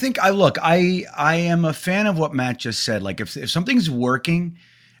 I think I am a fan of what Matt just said. Like, if something's working,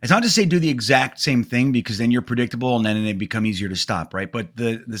 it's not to say do the exact same thing, because then you're predictable and then it become easier to stop, right? But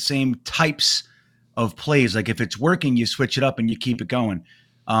the same types of plays, like if it's working, you switch it up and you keep it going.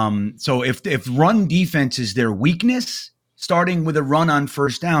 So if run defense is their weakness, starting with a run on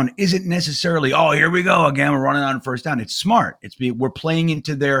first down isn't necessarily, oh, here we go again, we're running on first down. It's smart. We're playing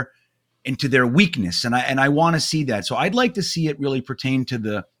into their weakness, and I want to see that. So I'd like to see it really pertain to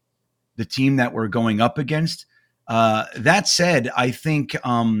the team that we're going up against. That said, I think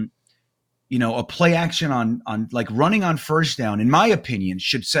a play action on like running on first down, in my opinion,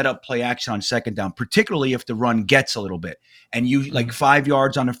 should set up play action on second down, particularly if the run gets a little bit and you like 5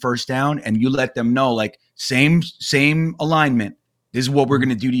 yards on a first down and you let them know, like, same alignment. This is what we're going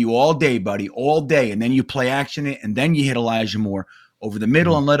to do to you all day, buddy, all day. And then you play action it, and then you hit Elijah Moore over the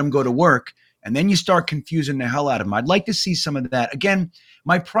middle and let him go to work. And then you start confusing the hell out of him. I'd like to see some of that. Again,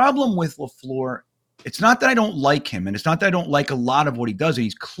 my problem with LaFleur, it's not that I don't like him, and it's not that I don't like a lot of what he does.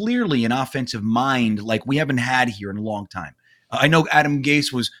 He's clearly an offensive mind like we haven't had here in a long time. I know Adam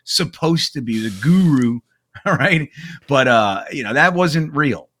Gase was supposed to be the guru, all right? But, that wasn't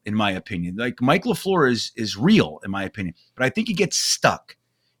real, in my opinion. Like, Mike LaFleur is real, in my opinion. But I think he gets stuck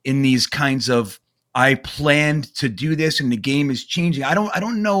in these kinds of, I planned to do this and the game is changing. I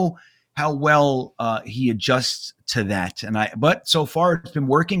don't know how well he adjusts to that. But so far it's been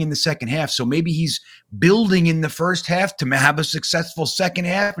working in the second half. So maybe he's building in the first half to have a successful second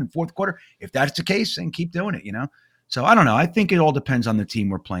half and fourth quarter. If that's the case, then keep doing it, So I don't know. I think it all depends on the team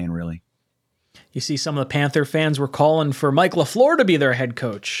we're playing, really. You see some of the Panther fans were calling for Mike LaFleur to be their head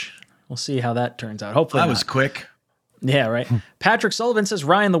coach. We'll see how that turns out. Hopefully that was quick. Yeah, right. Patrick Sullivan says,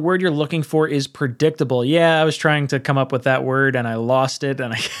 Ryan, the word you're looking for is predictable. Yeah, I was trying to come up with that word and I lost it.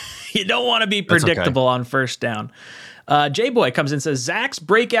 And you don't want to be predictable on first down. J-Boy comes in and says, Zach's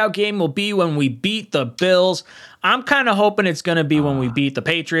breakout game will be when we beat the Bills. I'm kind of hoping it's going to be when we beat the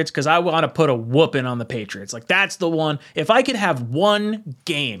Patriots because I want to put a whooping on the Patriots. Like, that's the one. If I could have one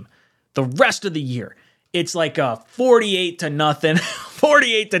game the rest of the year, it's like a 48-0,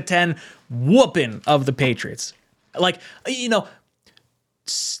 48-10 whooping of the Patriots. Like,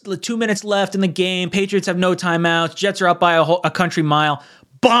 2 minutes left in the game. Patriots have no timeouts. Jets are up by a country mile.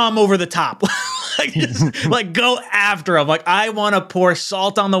 Bomb over the top. like go after them. Like, I want to pour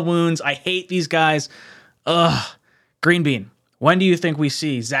salt on the wounds. I hate these guys. Ugh. Green Bean, when do you think we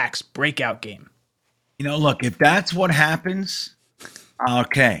see Zach's breakout game? Look, if that's what happens,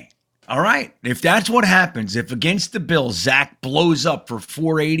 okay. All right. If that's what happens, if against the Bills, Zach blows up for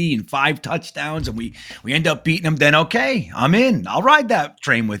 480 and 5 touchdowns and we end up beating him, then okay, I'm in. I'll ride that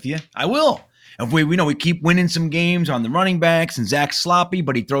train with you. I will. If we keep winning some games on the running backs and Zach's sloppy,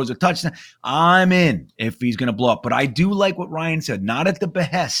 but he throws a touchdown, I'm in if he's going to blow up. But I do like what Ryan said, not at the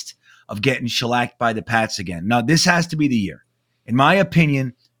behest of getting shellacked by the Pats again. Now, this has to be the year. In my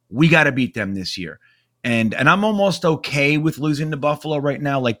opinion, we got to beat them this year. And I'm almost okay with losing to Buffalo right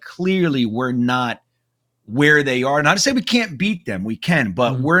now. Like, clearly we're not where they are. Not to say we can't beat them. We can,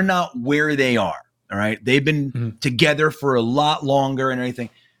 but we're not where they are. All right. They've been together for a lot longer and everything.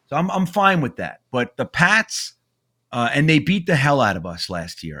 So I'm fine with that. But the Pats, and they beat the hell out of us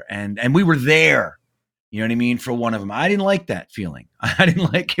last year. And we were there, you know what I mean, for one of them. I didn't like that feeling. I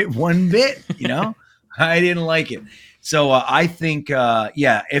didn't like it one bit, I didn't like it. So I think,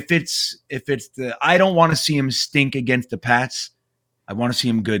 if it's I don't want to see him stink against the Pats. I want to see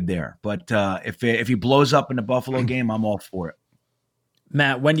him good there. But if he blows up in the Buffalo game, I'm all for it.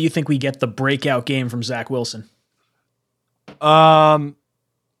 Matt, when do you think we get the breakout game from Zach Wilson?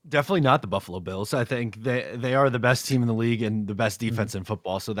 Definitely not the Buffalo Bills. I think they are the best team in the league and the best defense in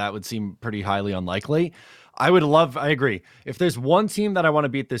football, so that would seem pretty highly unlikely. I agree. If there's one team that I want to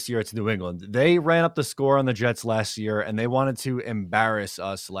beat this year, it's New England. They ran up the score on the Jets last year, and they wanted to embarrass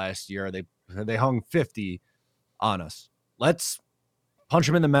us last year. They hung 50 on us. Let's punch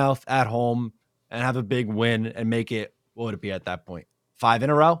them in the mouth at home and have a big win and make it, what would it be at that point? 5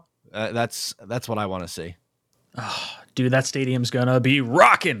 in a row? That's what I want to see. Oh, dude, that stadium's gonna be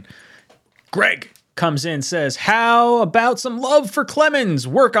rocking. Greg comes in, says, how about some love for Clemens?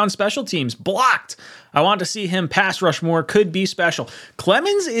 Work on special teams. Blocked. I want to see him pass rush more. Could be special.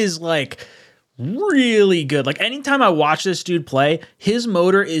 Clemens is like really good. Like, anytime I watch this dude play, his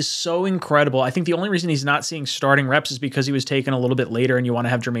motor is so incredible. I think the only reason he's not seeing starting reps is because he was taken a little bit later, and you want to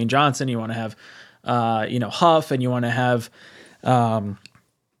have Jermaine Johnson, you want to have Huff, and you want to have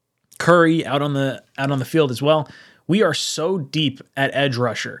Curry out on the field as well. We are so deep at edge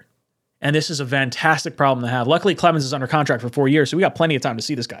rusher, and this is a fantastic problem to have. Luckily, Clemens is under contract for 4 years, so we got plenty of time to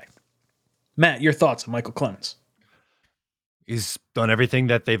see this guy. Matt, your thoughts on Michael Clemens? He's done everything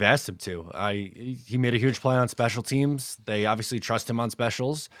that they've asked him to. He made a huge play on special teams. They obviously trust him on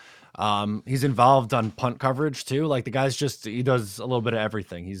specials. He's involved on punt coverage too. Like, the guy's he does a little bit of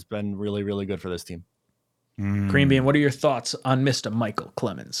everything. He's been really, really good for this team. Green Bean, what are your thoughts on Mr. Michael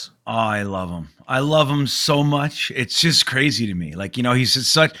Clemens? Oh, I love him. I love him so much. It's just crazy to me. Like, he's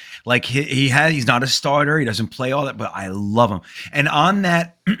just such, like, he's not a starter. He doesn't play all that, but I love him. And on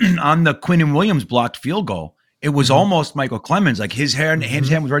that, on the Quinnen Williams blocked field goal, it was almost Michael Clemens. Like, his hand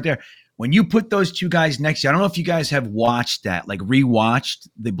was right there. When you put those two guys next to you, I don't know if you guys have watched that, like rewatched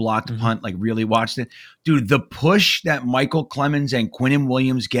the blocked punt, like really watched it. Dude, the push that Michael Clemens and Quinnen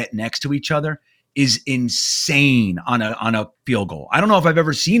Williams get next to each other is insane on a field goal. I don't know if I've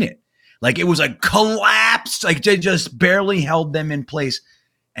ever seen it. Like, it was like collapsed, like they just barely held them in place.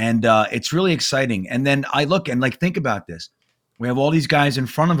 And it's really exciting. And then I look and, like, think about this. We have all these guys in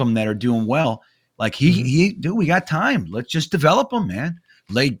front of him that are doing well. Like, dude, we got time. Let's just develop him, man.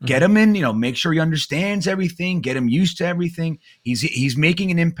 Get him in, make sure he understands everything, get him used to everything. He's making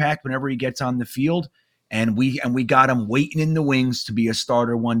an impact whenever he gets on the field. And we got him waiting in the wings to be a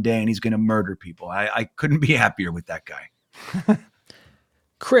starter one day, and he's going to murder people. I couldn't be happier with that guy.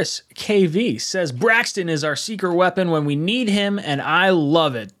 Chris KV says, Braxton is our secret weapon when we need him, and I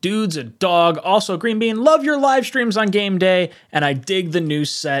love it. Dude's a dog. Also, Green Bean, love your live streams on game day, and I dig the new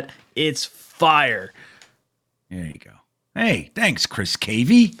set. It's fire. There you go. Hey, thanks, Chris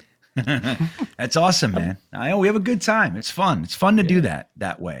KV. That's awesome, man. We have a good time. It's fun. It's fun to do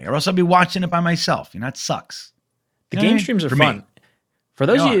that way, or else I'll be watching it by myself. That sucks. The game streams are fun. For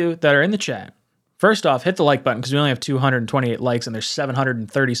those of you that are in the chat, first off, hit the like button because we only have 228 likes and there's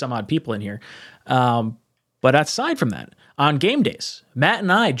 730 some odd people in here. But aside from that, on game days, Matt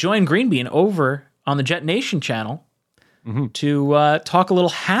and I join Green Bean over on the Jet Nation channel to talk a little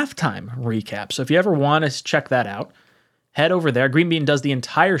halftime recap. So if you ever want to check that out, head over there. Green Bean does the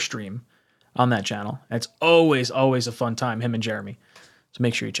entire stream on that channel. It's always a fun time, him and Jeremy. So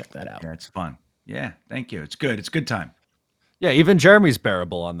make sure you check that out. Yeah, it's fun. Yeah, thank you. It's good. It's a good time. Yeah, even Jeremy's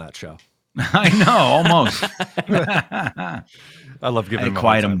bearable on that show. I know, almost. I love giving him a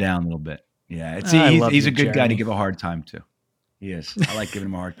quiet hard him time. down a little bit. Yeah, you, he's a good guy to Jeremy. give a hard time to. He is. I like giving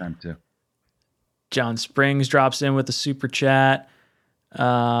him a hard time too. John Springs drops in with the super chat.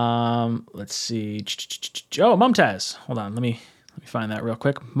 Let's see. Oh, Mumtaz. Hold on. Let me find that real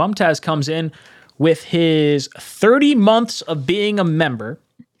quick. Mumtaz comes in with his 30 months of being a member.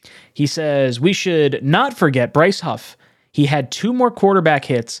 He says, we should not forget Bryce Huff. He had 2 more quarterback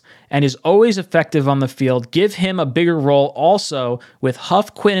hits and is always effective on the field. Give him a bigger role. Also, with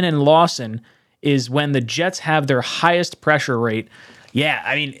Huff, Quinn, and Lawson is when the Jets have their highest pressure rate. Yeah,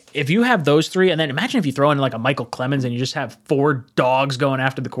 I mean, if you have those 3, and then imagine if you throw in like a Michael Clemens and you just have 4 dogs going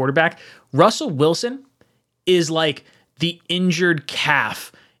after the quarterback. Russell Wilson is like the injured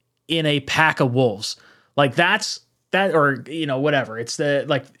calf in a pack of wolves. Like that's that, or whatever. It's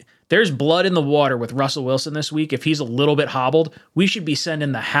there's blood in the water with Russell Wilson this week. If he's a little bit hobbled, we should be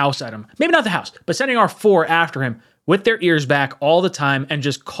sending the house at him. Maybe not the house, but sending our 4 after him with their ears back all the time and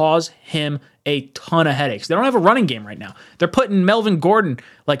just cause him a ton of headaches. They don't have a running game right now. They're putting Melvin Gordon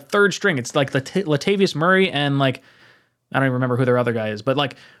like 3rd string. It's like Latavius Murray and like, I don't even remember who their other guy is, but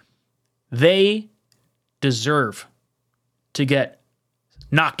like they deserve to get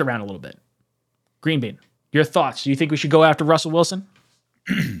knocked around a little bit. Green Bean, your thoughts? Do you think we should go after Russell Wilson?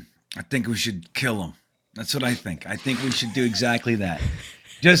 I think we should kill him. That's what I think. I think we should do exactly that.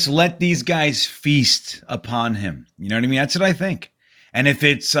 Just let these guys feast upon him. You know what I mean? That's what I think. And if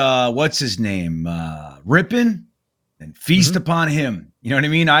it's what's his name, Rippin, then feast upon him. You know what I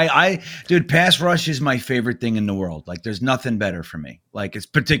mean? Dude, pass rush is my favorite thing in the world. Like, there's nothing better for me. Like, it's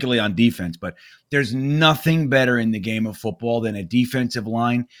particularly on defense, but there's nothing better in the game of football than a defensive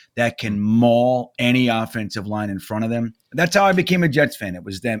line that can maul any offensive line in front of them. That's how I became a Jets fan. It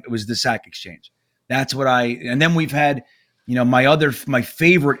was them. It was the sack exchange. That's what and then we've had, my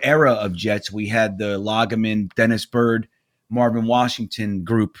favorite era of Jets. We had the Lageman, Dennis Byrd, Marvin Washington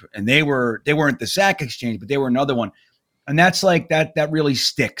group, and they weren't the sack exchange, but they were another one. And that's like that really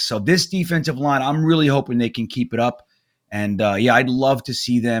sticks. So this defensive line, I'm really hoping they can keep it up. And I'd love to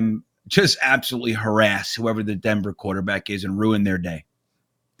see them just absolutely harass whoever the Denver quarterback is and ruin their day.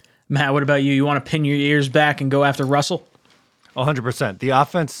 Matt, what about you? You want to pin your ears back and go after Russell? 100%. The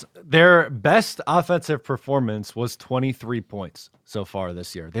offense, their best offensive performance was 23 points so far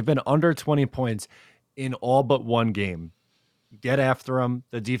this year. They've been under 20 points in all but one game. Get after them.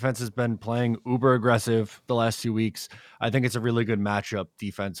 The defense has been playing uber aggressive the last 2 weeks. I think it's a really good matchup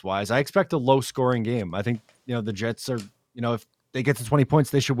defense-wise. I expect a low-scoring game. I think, the Jets are, if they get to 20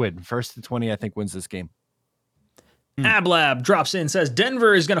 points, they should win. 1st to 20, I think, wins this game. Ablab drops in, says,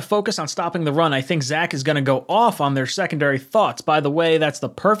 Denver is going to focus on stopping the run. I think Zach is going to go off on their secondary thoughts. By the way, that's the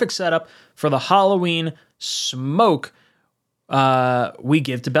perfect setup for the Halloween smoke we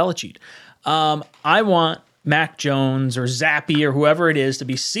give to Belichick. I want Mac Jones or Zappy or whoever it is to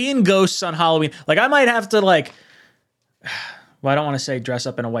be seeing ghosts on Halloween. Like, I might have to well, I don't want to say dress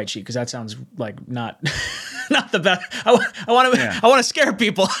up in a white sheet because that sounds like not the best. I want to scare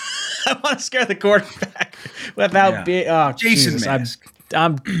people. I want to scare the quarterback without being Jason Jesus, mask.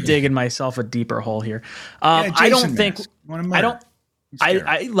 I'm digging myself a deeper hole here. I don't think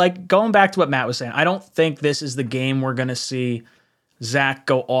I like going back to what Matt was saying. I don't think this is the game we're going to see Zach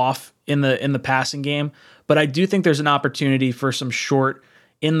go off in the passing game, but I do think there's an opportunity for some short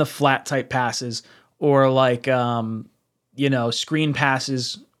in the flat type passes or screen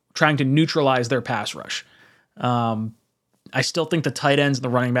passes trying to neutralize their pass rush. I still think the tight ends and the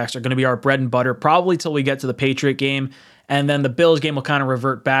running backs are going to be our bread and butter probably till we get to the Patriot game. And then the Bills game will kind of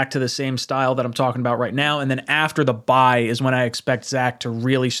revert back to the same style that I'm talking about right now. And then after the bye is when I expect Zach to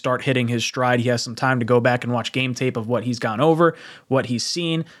really start hitting his stride. He has some time to go back and watch game tape of what he's gone over, what he's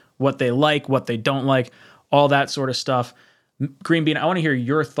seen, what they like, what they don't like, all that sort of stuff. Green Bean, I want to hear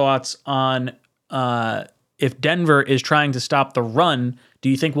your thoughts on if Denver is trying to stop the run, do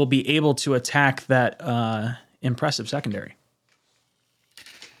you think we'll be able to attack that impressive secondary?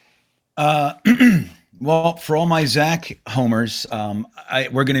 Well, for all my Zach homers,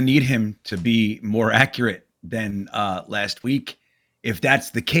 we're going to need him to be more accurate than last week. If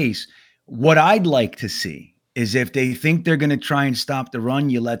that's the case, what I'd like to see is if they think they're going to try and stop the run,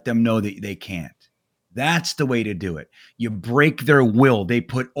 you let them know that they can't. That's the way to do it. You break their will. They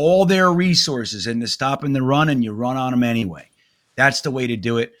put all their resources into stopping the run, and you run on them anyway. That's the way to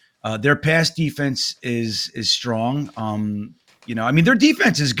do it. Their pass defense is strong. Their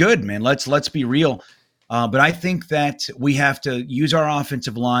defense is good, man. Let's be real. But I think that we have to use our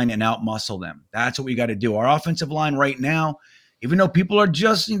offensive line and outmuscle them. That's what we got to do. Our offensive line right now, even though people are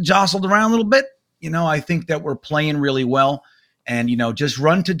just jostled around a little bit, I think that we're playing really well. And, just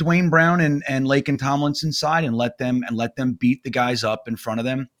run to Dwayne Brown and Laken Tomlinson's side and let them beat the guys up in front of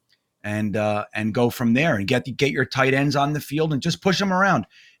them and go from there and get your tight ends on the field and just push them around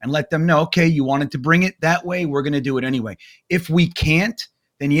and let them know, okay, you wanted to bring it that way. We're going to do it anyway. If we can't,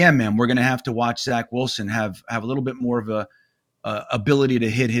 then yeah, man, we're going to have to watch Zach Wilson have a little bit more of a ability to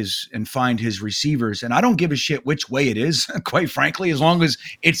hit and find his receivers. And I don't give a shit which way it is, quite frankly, as long as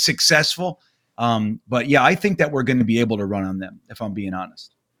it's successful. But yeah, I think that we're going to be able to run on them, if I'm being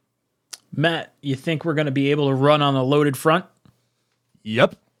honest. Matt, you think we're going to be able to run on the loaded front?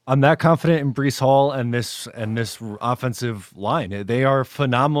 Yep. I'm that confident in Breece Hall and this offensive line. They are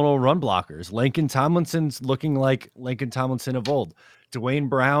phenomenal run blockers. Laken Tomlinson's looking like Laken Tomlinson of old. Dwayne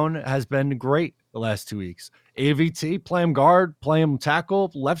Brown has been great the last 2 weeks. AVT, play him guard, play him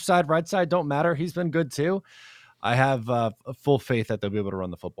tackle, left side, right side, don't matter. He's been good too. I have a full faith that they'll be able to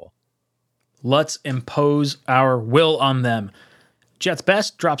run the football. Let's impose our will on them. Jets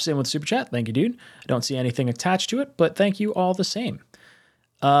Best drops in with Super Chat. Thank you, dude. I don't see anything attached to it, but thank you all the same.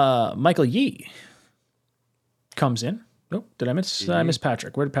 Michael Yee comes in. Oh, did I miss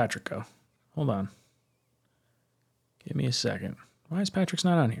Patrick? Where did Patrick go? Hold on. Give me a second. Why is Patrick's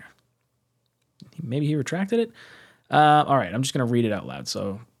not on here? Maybe he retracted it? All right, I'm just going to read it out loud,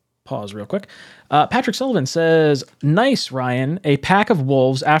 so pause real quick. Patrick Sullivan says, nice, Ryan. A pack of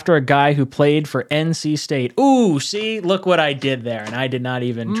wolves after a guy who played for NC State. Ooh, see? Look what I did there, and I did not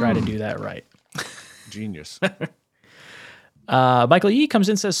even try to do that right. Genius. Michael E. comes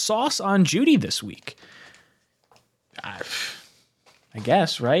in and says, sauce on Judy this week. I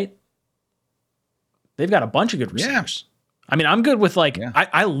guess, right? They've got a bunch of good receivers. Yeah. I mean, I'm good with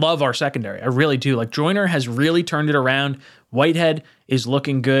I love our secondary. I really do. Like Joyner has really turned it around. Whitehead is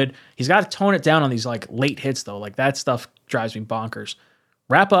looking good. He's got to tone it down on these late hits though. Like that stuff drives me bonkers.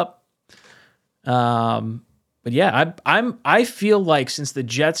 Wrap up. But yeah, I feel like since the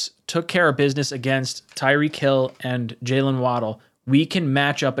Jets took care of business against Tyreek Hill and Jalen Waddle, we can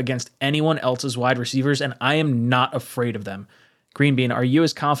match up against anyone else's wide receivers, and I am not afraid of them. Green Bean, are you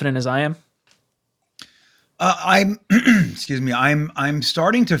as confident as I am? Excuse me. I'm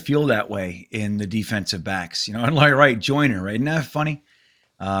starting to feel that way in the defensive backs. And right, Joyner, right? Isn't that funny?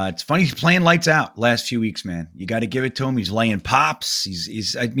 It's funny. He's playing lights out last few weeks, man. You got to give it to him. He's laying pops.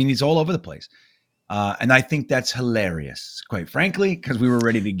 He's all over the place. And I think that's hilarious, quite frankly, because we were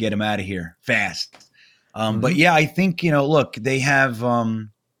ready to get him out of here fast. But yeah, I think, look, they have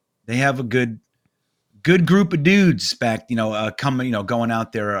a good group of dudes back, coming, going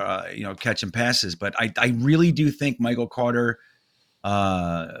out there, catching passes. But I really do think Michael Carter,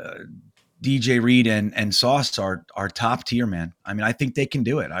 DJ Reed and Sauce are top tier, man. I mean, I think they can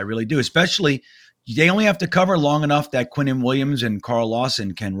do it. I really do. Especially they only have to cover long enough that Quinnen Williams and Carl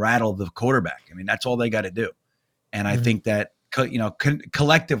Lawson can rattle the quarterback. I mean, that's all they got to do. And I think that,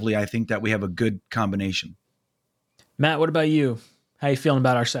 collectively, I think that we have a good combination. Matt, what about you? How you feeling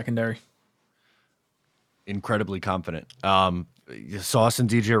about our secondary? Incredibly confident. Sauce and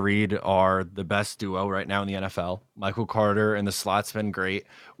DJ Reed are the best duo right now in the NFL. Michael Carter in the slot's been great.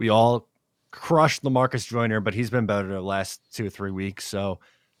 We all crushed LaMarcus Joyner, but he's been better the last 2 or 3 weeks. So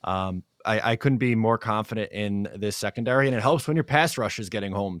I couldn't be more confident in this secondary, and it helps when your pass rush is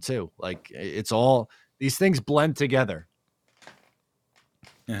getting home too. Like it's all these things blend together.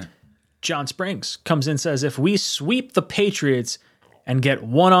 Yeah. John Springs comes in and says, if we sweep the Patriots and get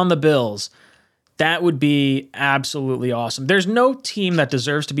one on the Bills, that would be absolutely awesome. There's no team that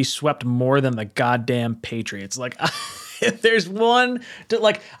deserves to be swept more than the goddamn Patriots. Like, if there's one,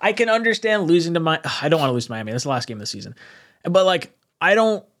 I can understand losing to I don't want to lose to Miami. That's the last game of the season. But, I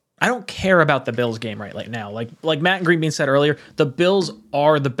don't care about the Bills game right now. Like Matt and Greenbean said earlier, the Bills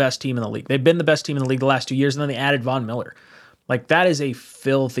are the best team in the league. They've been the best team in the league the last 2 years, and then they added Von Miller. That is a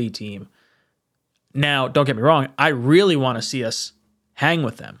filthy team. Now, don't get me wrong. I really want to see us hang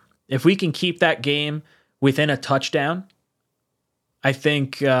with them. If we can keep that game within a touchdown, I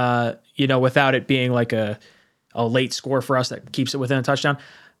think, without it being like a late score for us that keeps it within a touchdown,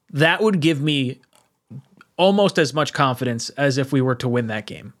 that would give me almost as much confidence as if we were to win that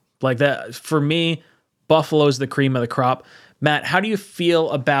game. Like that, for me, Buffalo's the cream of the crop. Matt, how do you feel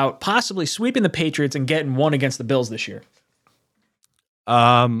about possibly sweeping the Patriots and getting one against the Bills this year?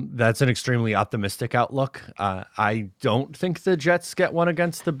 That's an extremely optimistic outlook. I don't think the Jets get one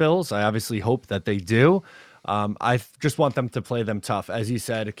against the Bills. I obviously hope that they do. I just want them to play them tough. As you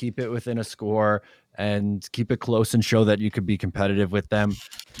said, keep it within a score and keep it close and show that you could be competitive with them.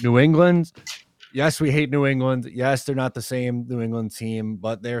 New England, yes, we hate New England. Yes, they're not the same New England team,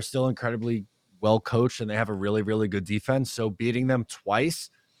 but they're still incredibly well coached and they have a really, really good defense. So beating them twice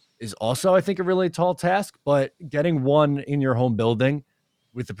is also, I think, a really tall task. But getting one in your home building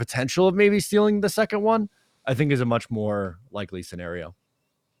with the potential of maybe stealing the second one, I think is a much more likely scenario.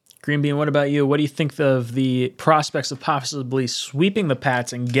 Green Bean, what about you? What do you think of the prospects of possibly sweeping the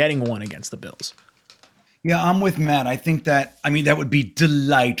Pats and getting one against the Bills? Yeah, I'm with Matt. I think that would be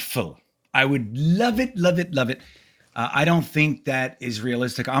delightful. I would love it, love it, love it. I don't think that is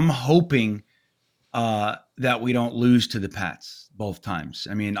realistic. I'm hoping that we don't lose to the Pats both times.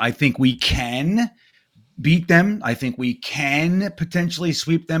 I mean, I think we can beat them. I think we can potentially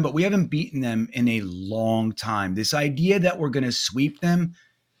sweep them, but we haven't beaten them in a long time. This idea that we're going to sweep them,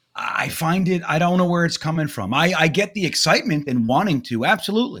 I find it, I don't know where it's coming from. I get the excitement and wanting to,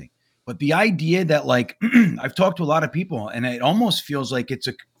 absolutely. But the idea that, like, I've talked to a lot of people and it almost feels like it's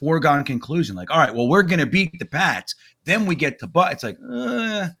a foregone conclusion. Like, all right, well, we're going to beat the Pats. Then we get to Butt. It's like,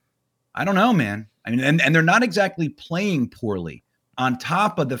 I don't know, man. I mean, and they're not exactly playing poorly on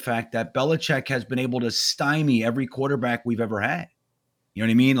top of the fact that Belichick has been able to stymie every quarterback we've ever had. You know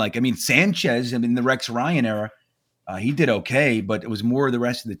what I mean? Like, I mean, Sanchez in the Rex Ryan era, he did okay, but it was more the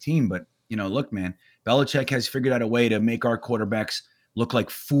rest of the team. But, you know, look, man, Belichick has figured out a way to make our quarterbacks look like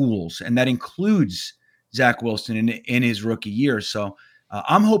fools, and that includes Zach Wilson in his rookie year. So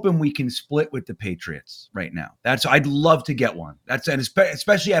I'm hoping we can split with the Patriots right now. I'd love to get one. And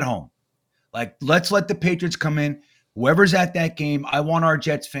especially at home. Like, let's let the Patriots come in. Whoever's at that game, I want our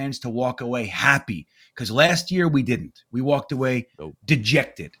Jets fans to walk away happy, because last year we didn't. We walked away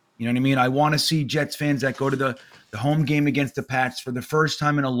dejected. You know what I mean? I want to see Jets fans that go to the home game against the Pats for the first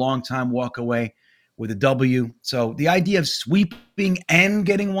time in a long time walk away with a W. So the idea of sweeping and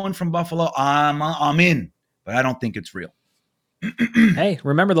getting one from Buffalo, I'm in, but I don't think it's real. Hey,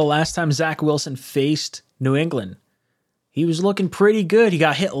 remember the last time Zach Wilson faced New England? He was looking pretty good. He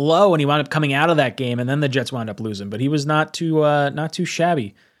got hit low and he wound up coming out of that game, and then the Jets wound up losing, but he was not too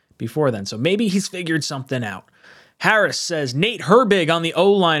shabby before then. So maybe he's figured something out. Harris says Nate Herbig on the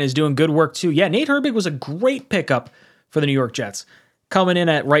O-line is doing good work too. Yeah, Nate Herbig was a great pickup for the New York Jets. Coming in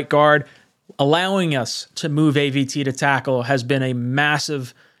at right guard, allowing us to move AVT to tackle has been a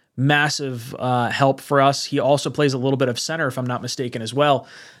massive help for us. He also plays a little bit of center, if I'm not mistaken, as well.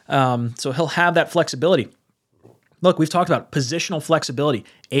 So he'll have that flexibility. Look, we've talked about positional flexibility.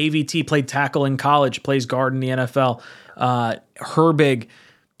 AVT played tackle in college, plays guard in the NFL. Herbig,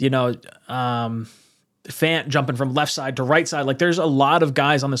 Fant jumping from left side to right side. Like, there's a lot of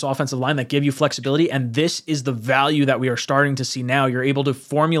guys on this offensive line that give you flexibility, and this is the value that we are starting to see now. You're able to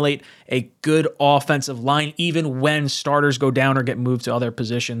formulate a good offensive line even when starters go down or get moved to other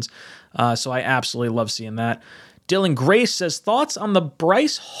positions. So I absolutely love seeing that. Dylan Grace says, thoughts on the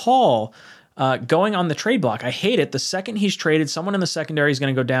Bryce Hall going on the trade block? I hate it. The second he's traded, someone in the secondary is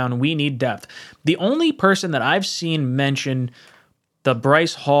going to go down. We need depth. The only person that I've seen mention the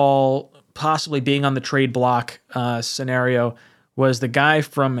Bryce Hall possibly being on the trade block scenario was the guy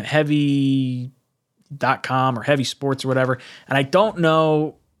from Heavy.com or Heavy Sports or whatever. And I don't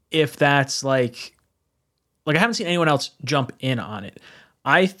know if that's like I haven't seen anyone else jump in on it.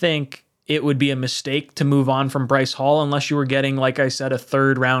 I think it would be a mistake to move on from Bryce Hall unless you were getting, like I said, a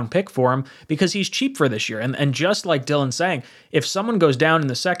third-round pick for him, because he's cheap for this year. And just like Dylan's saying, if someone goes down in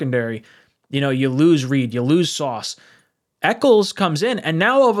the secondary, you lose Reed, you lose Sauce. Eccles comes in, and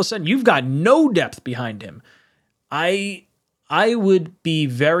now all of a sudden you've got no depth behind him. I would be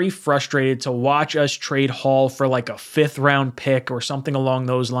very frustrated to watch us trade Hall for like a 5th-round pick or something along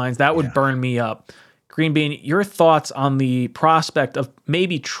those lines. That would burn me up. Green Bean, your thoughts on the prospect of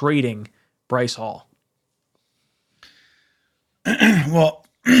maybe trading Bryce Hall? Well,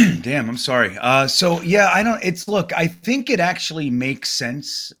 damn, I'm sorry. I think it actually makes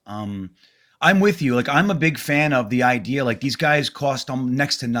sense. I'm with you. Like, I'm a big fan of the idea. Like, these guys cost them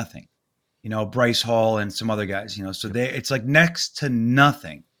next to nothing, Bryce Hall and some other guys, so it's like next to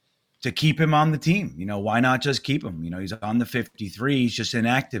nothing to keep him on the team. Why not just keep him? He's on the 53. He's just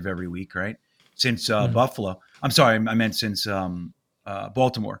inactive every week, right? Since Buffalo. I'm sorry, I meant since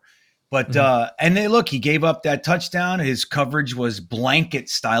Baltimore. But and he gave up that touchdown. His coverage was blanket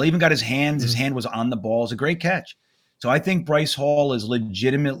style. He even got his hand was on the ball. It's a great catch. So I think Bryce Hall is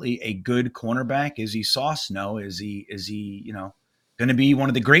legitimately a good cornerback. Is he Sauce? No. Is he going to be one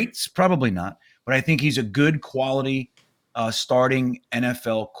of the greats? Probably not. But I think he's a good quality starting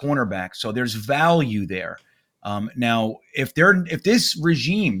NFL cornerback. So there's value there. Now, if this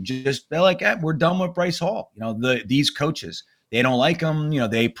regime they're like, we're done with Bryce Hall. These coaches, they don't like him.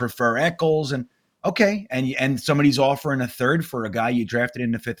 They prefer Eccles, and okay, and somebody's offering a third for a guy you drafted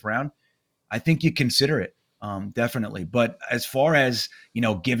in the 5th round. I think you consider it, definitely. But as far as,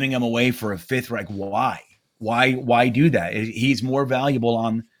 giving him away for a fifth, like why do that? He's more valuable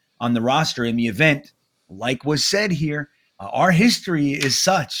on the roster in the event, like was said here. Our history is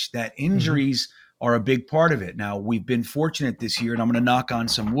such that injuries are a big part of it. Now, we've been fortunate this year, and I'm going to knock on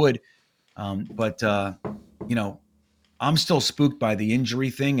some wood. But I'm still spooked by the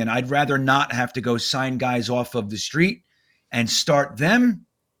injury thing, and I'd rather not have to go sign guys off of the street and start them.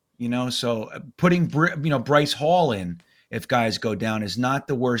 So putting Bryce Hall in if guys go down is not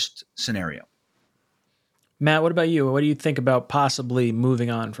the worst scenario. Matt, what about you? What do you think about possibly moving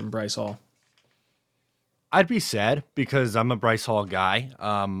on from Bryce Hall? I'd be sad because I'm a Bryce Hall guy.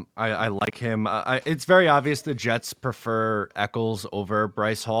 I like him. It's very obvious the Jets prefer Eccles over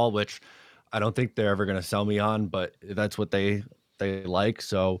Bryce Hall, which I don't think they're ever going to sell me on, but that's what they like.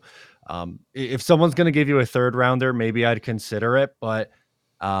 So if someone's going to give you a third rounder, maybe I'd consider it. But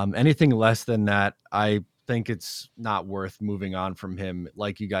anything less than that, I think it's not worth moving on from him.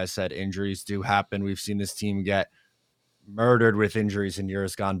 Like you guys said, injuries do happen. We've seen this team get murdered with injuries in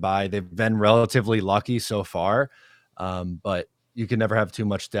years gone by. They've been relatively lucky so far, but you can never have too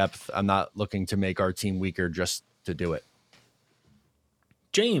much depth. I'm not looking to make our team weaker just to do it.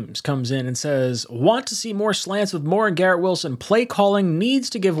 James comes in and says, want to see more slants with Moore and Garrett Wilson. Play calling needs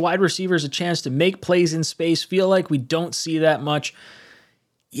to give wide receivers a chance to make plays in space. Feel like we don't see that much.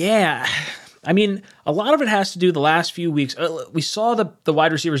 Yeah, I mean, a lot of it has to do the last few weeks. We saw the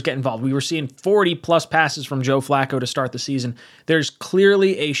wide receivers get involved. We were seeing 40-plus passes from Joe Flacco to start the season. There's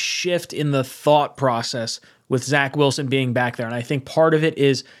clearly a shift in the thought process with Zach Wilson being back there. And I think part of it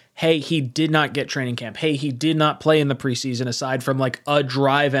is, hey, he did not get training camp. Hey, he did not play in the preseason aside from like a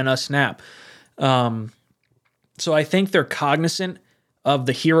drive and a snap. So I think they're cognizant of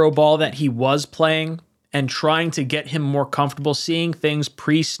the hero ball that he was playing and trying to get him more comfortable seeing things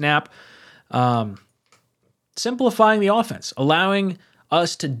pre-snap. Simplifying the offense, allowing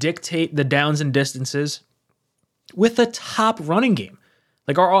us to dictate the downs and distances with a top running game.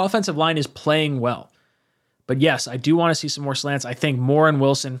 Like our offensive line is playing well. But yes, I do want to see some more slants. I think Moore and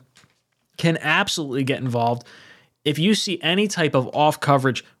Wilson can absolutely get involved. If you see any type of off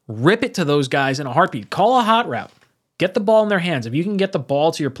coverage, rip it to those guys in a heartbeat. Call a hot route. Get the ball in their hands. If you can get the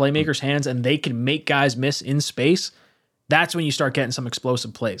ball to your playmakers' hands and they can make guys miss in space, that's when you start getting some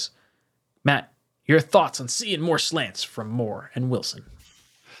explosive plays. Matt, your thoughts on seeing more slants from Moore and Wilson?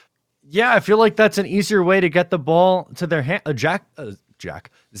 Yeah, I feel like that's an easier way to get the ball to their hand.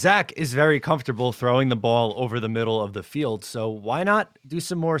 Zach is very comfortable throwing the ball over the middle of the field, so why not do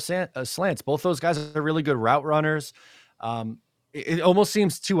some more slants? Both those guys are really good route runners. It almost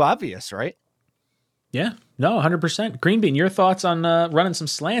seems too obvious, right? Yeah, no, 100%. Green Bean, your thoughts on running some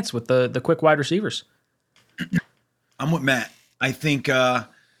slants with the quick wide receivers? I'm with Matt. I think,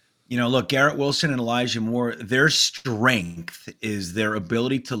 look, Garrett Wilson and Elijah Moore, their strength is their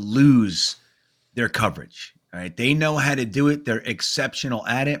ability to lose their coverage. All right. They know how to do it. They're exceptional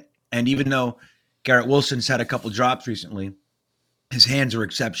at it. And even though Garrett Wilson's had a couple drops recently, his hands are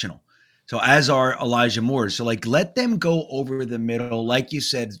exceptional. So as are Elijah Moore's. So let them go over the middle. Like you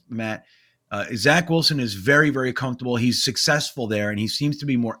said, Matt, Zach Wilson is very, very comfortable. He's successful there, and he seems to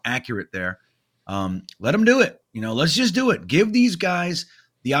be more accurate there. Let him do it. Let's just do it. Give these guys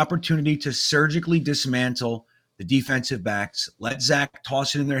the opportunity to surgically dismantle the defensive backs. Let Zach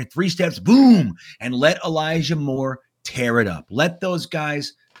toss it in there, 3 steps, boom, and let Elijah Moore tear it up. Let those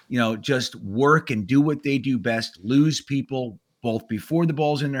guys, just work and do what they do best, lose people both before the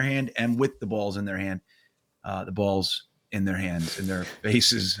ball's in their hand and with the balls in their hand, the balls in their hands, in their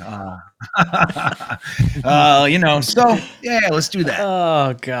faces. So yeah, let's do that.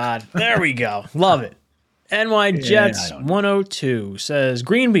 Oh, God. There we go. Love it. NY Jets 102 says,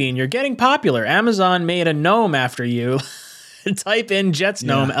 Green Bean, you're getting popular. Amazon made a gnome after you. Type in Jets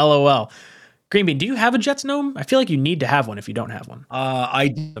gnome, LOL. Green Bean, do you have a Jets gnome? I feel like you need to have one if you don't have one. I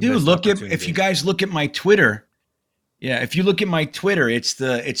do. If you guys look at my Twitter, if you look at my Twitter, it's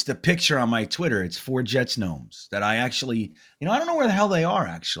the picture on my Twitter. It's 4 Jets gnomes that I actually, I don't know where the hell they are,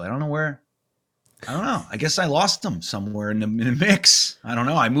 actually. I don't know. I guess I lost them somewhere in the mix. I don't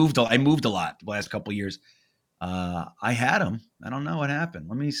know. I moved a lot the last couple of years. I had them. I don't know what happened.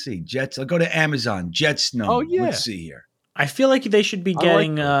 Let me see. Jets. I'll go to Amazon. Jets gnome. Oh, yeah. Let's see here. I feel like they should be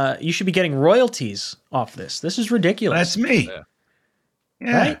getting, you should be getting royalties off this. This is ridiculous. That's me.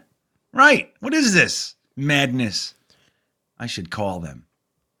 Yeah. Right. What is this madness? I should call them.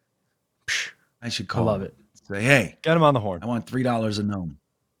 I love it. Say, hey, get him on the horn. I want $3 a gnome.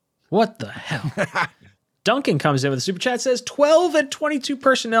 What the hell? Duncan comes in with a super chat, says 12 and 22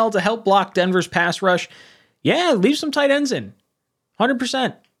 personnel to help block Denver's pass rush. Yeah, leave some tight ends in.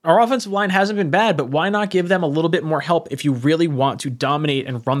 100%. Our offensive line hasn't been bad, but why not give them a little bit more help if you really want to dominate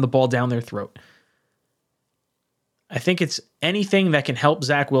and run the ball down their throat? I think it's anything that can help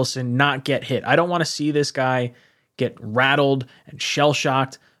Zach Wilson not get hit. I don't want to see this guy get rattled and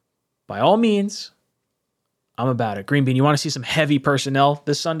shell-shocked. By all means, I'm about it. Green Bean, you want to see some heavy personnel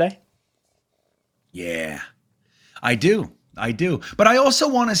this Sunday? Yeah, I do. But I also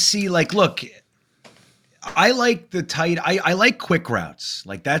want to see, like, look, I like the tight. I like quick routes.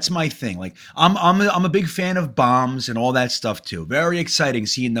 Like, that's my thing. Like, I'm a big fan of bombs and all that stuff too. Very exciting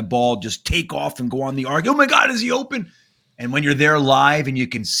seeing the ball just take off and go on the arc. Oh my God, is he open? And when you're there live and you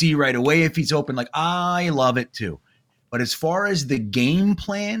can see right away if he's open, like, I love it too. But as far as the game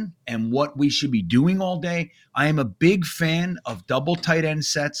plan and what we should be doing all day, I am a big fan of double tight end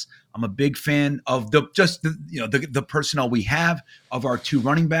sets. I'm a big fan of the personnel we have, of our 2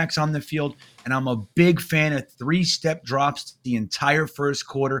 running backs on the field. And I'm a big fan of 3-step drops the entire first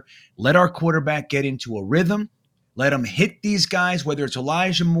quarter. Let our quarterback get into a rhythm. Let him hit these guys, whether it's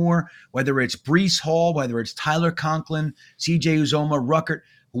Elijah Moore, whether it's Breece Hall, whether it's Tyler Conklin, CJ Uzoma, Ruckert,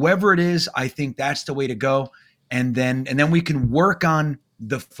 whoever it is. I think that's the way to go. And then we can work on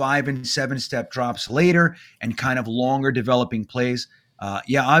the 5 and 7-step drops later and kind of longer developing plays.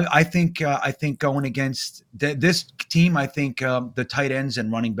 I think going against this team, I think the tight ends and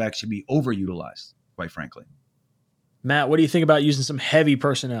running backs should be overutilized, quite frankly. Matt, what do you think about using some heavy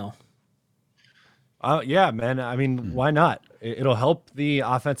personnel? Yeah, man. I mean, why not? It'll help the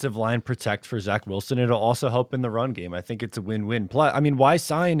offensive line protect for Zach Wilson. It'll also help in the run game. I think it's a win-win. Plus, I mean, why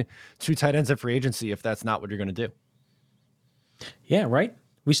sign 2 tight ends at free agency if that's not what you're going to do? Yeah, right.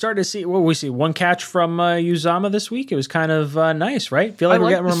 We started to see one catch from Uzama this week. It was kind of nice, right? Feel like we're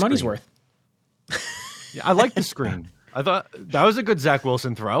getting our money's worth. Yeah, I like the screen. I thought that was a good Zach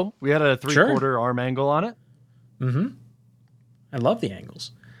Wilson throw. We had a 3/4 arm angle on it. I love the angles.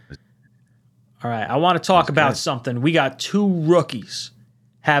 All right, I want to talk about something. We got 2 rookies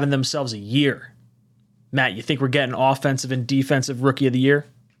having themselves a year. Matt, you think we're getting offensive and defensive rookie of the year?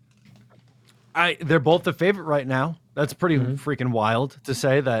 They're both the favorite right now. That's pretty freaking wild to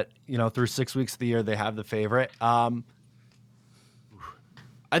say that, through 6 weeks of the year, they have the favorite. I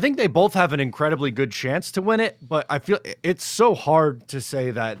think they both have an incredibly good chance to win it, but I feel it's so hard to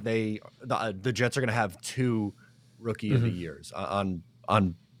say that the Jets are going to have 2 rookie of the years on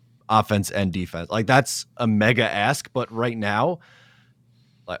offense and defense. Like, that's a mega ask, but right now,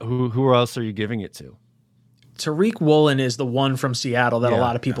 like, who else are you giving it to? Tariq Woolen is the one from Seattle that a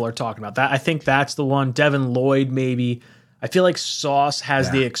lot of people are talking about. I think that's the one. Devin Lloyd, maybe. I feel like Sauce has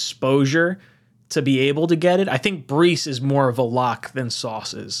the exposure to be able to get it. I think Breece is more of a lock than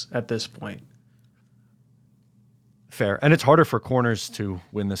Sauce is at this point. Fair. And it's harder for corners to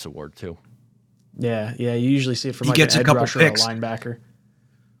win this award, too. Yeah. You usually see it from He gets an a edge couple rusher picks. or a linebacker.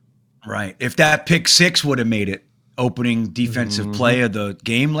 Right. If that pick 6 would have made it, opening defensive play of the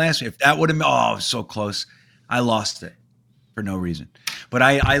game last week, if that would have so close. I lost it for no reason. But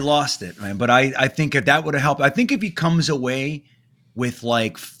I lost it, man. But I think if that would have helped. I think if he comes away with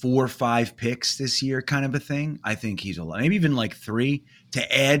like 4 or 5 picks this year kind of a thing, I think he's a lot. Maybe even like 3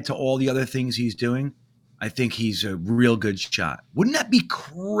 to add to all the other things he's doing. I think he's a real good shot. Wouldn't that be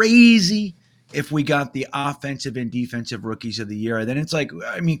crazy if we got the offensive and defensive rookies of the year? Then it's like,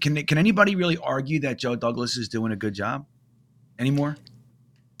 I mean, can anybody really argue that Joe Douglas is doing a good job anymore?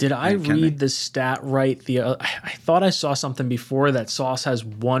 Did I read the stat right? I thought I saw something before that Sauce has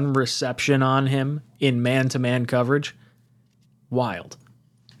 1 reception on him in man-to-man coverage. Wild.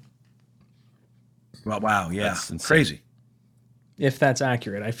 Wow, yeah. That's Crazy. If that's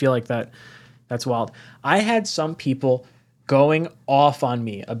accurate. I feel like that's wild. I had some people going off on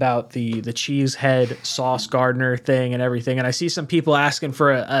me about the cheesehead Sauce Gardner thing and everything, and I see some people asking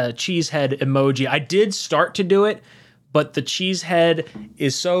for a cheesehead emoji. I did start to do it, but the cheese head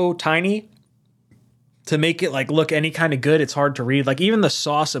is so tiny to make it like look any kind of good. It's hard to read. Like, even the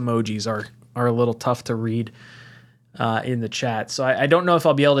sauce emojis are a little tough to read in the chat. So I don't know if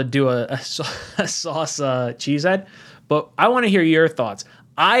I'll be able to do a sauce cheese head, but I want to hear your thoughts.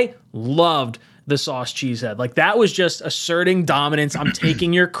 I loved the Sauce Cheesehead. Like, that was just asserting dominance. I'm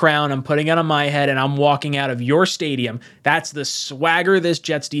taking your crown, I'm putting it on my head, and I'm walking out of your stadium. That's the swagger this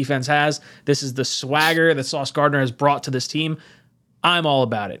Jets defense has. This is the swagger that Sauce Gardner has brought to this team. I'm all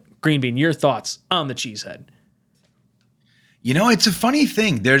about it. Green Bean, your thoughts on the Cheesehead? It's a funny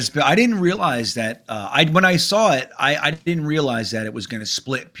thing. I didn't realize that. When I saw it, I didn't realize that it was going to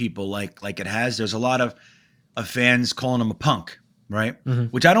split people like it has. There's a lot of fans calling him a punk, right?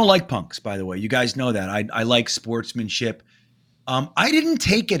 Which I don't like punks, by the way. You guys know that. I like sportsmanship. I didn't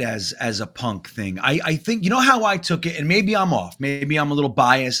take it as a punk thing. I think, you know how I took it, and maybe I'm off. Maybe I'm a little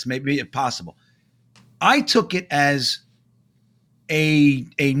biased. Maybe it's possible. I took it as a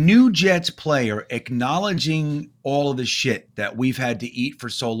new Jets player acknowledging all of the shit that we've had to eat for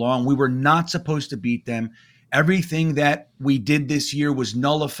so long. We were not supposed to beat them. Everything that we did this year was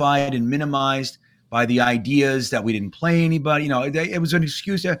nullified and minimized by the ideas that we didn't play anybody. It was an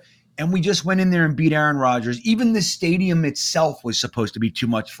excuse. And we just went in there and beat Aaron Rodgers. Even the stadium itself was supposed to be too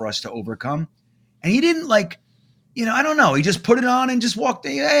much for us to overcome. And he didn't I don't know. He just put it on and just walked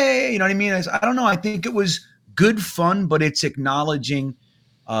in. Hey, you know what I mean? I don't know. I think it was good fun, but it's acknowledging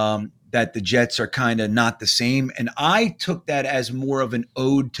that the Jets are kind of not the same. And I took that as more of an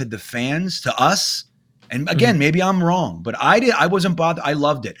ode to the fans, to us. And again, maybe I'm wrong, but I wasn't bothered. I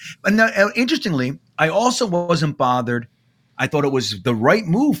loved it. And interestingly, I also wasn't bothered. I thought it was the right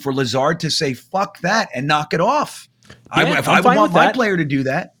move for Lazard to say, fuck that and knock it off. Yeah, if I would want my player to do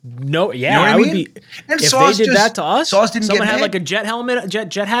that. No, yeah, you know what I would be. And if Sauce they did that to us, Sauce didn't someone get had mad. like a jet helmet,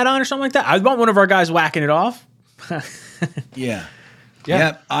 jet hat on or something like that, I'd want one of our guys whacking it off. Yeah.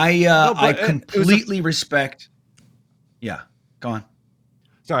 I completely respect. Yeah, go on.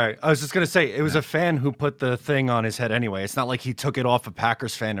 Sorry, I was just going to say, it was a fan who put the thing on his head anyway. It's not like he took it off a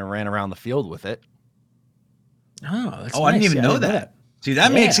Packers fan and ran around the field with it. Oh, that's I didn't nice. even Yeah, know that. See,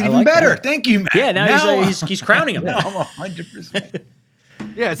 that makes it I even like better. that. Thank you, Matt. Yeah, now he's crowning him. Now I'm 100%.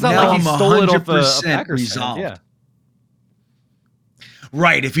 Yeah, it's not Now like he I'm stole it off a 100% Packers resolved. fan. Yeah.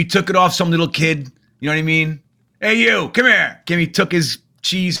 Right. If he took it off some little kid, you know what I mean? Hey, you, come here. He took his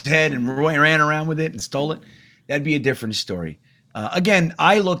cheese head and ran around with it and stole it. That'd be a different story. Again,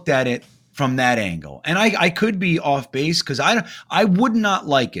 I looked at it from that angle, and I could be off base because I would not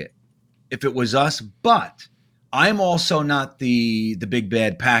like it if it was us, but I'm also not the big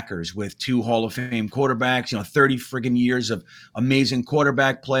bad Packers with 2 Hall of Fame quarterbacks, 30 friggin' years of amazing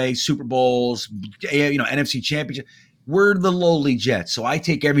quarterback play, Super Bowls, NFC Championship. We're the lowly Jets, so I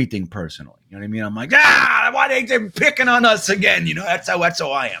take everything personally. You know what I mean? I'm like, why they picking on us again? That's how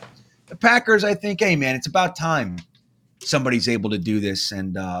I am. The Packers, I think, hey man, it's about time somebody's able to do this,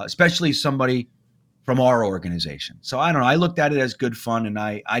 and especially somebody from our organization. So I don't know. I looked at it as good fun, and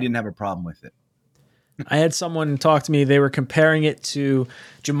I didn't have a problem with it. I had someone talk to me. They were comparing it to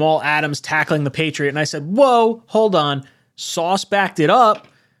Jamal Adams tackling the Patriot, and I said, "Whoa, hold on." Sauce backed it up,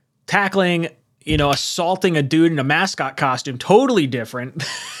 tackling, assaulting a dude in a mascot costume, totally different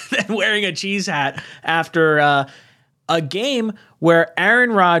than wearing a cheese hat after a game where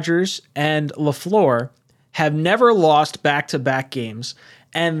Aaron Rodgers and LaFleur have never lost back-to-back games,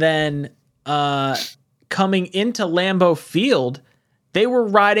 and then coming into Lambeau Field, they were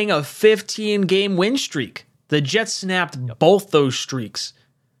riding a 15-game win streak. The Jets snapped both those streaks.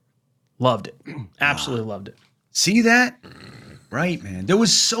 Loved it. Absolutely loved it. See that? Right, man. There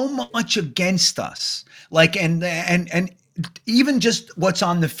was so much against us. And even just what's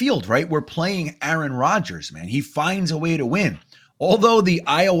on the field, right? We're playing Aaron Rodgers, man. He finds a way to win. Although the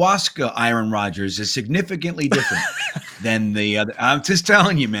ayahuasca Aaron Rodgers is significantly different than the other. I'm just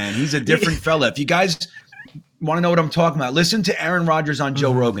telling you, man. He's a different fella. If you guys want to know what I'm talking about, listen to Aaron Rodgers on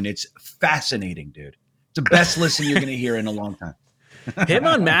Joe Rogan. It's fascinating, dude. It's the best listen you're going to hear in a long time. Him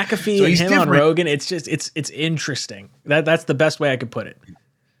on McAfee So and he's him on different. Rogan, it's interesting. That's the best way I could put it.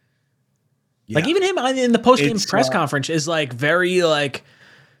 Like even him in the post-game It's, press conference is very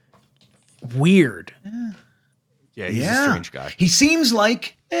weird. Yeah, he's a strange guy. He seems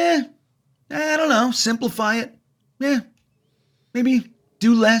like, I don't know, simplify it. Yeah, maybe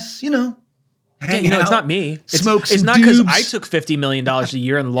do less, hang It's out, not me. smoke It's some not because dubs. I took $50 million a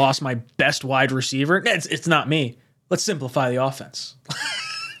year and lost my best wide receiver. It's not me. Let's simplify the offense.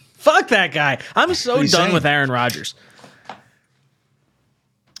 Fuck that guy. I'm so What are you done saying? with Aaron Rodgers.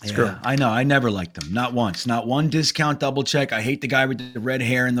 Yeah, I know. I never liked him. Not once. Not one discount double check. I hate the guy with the red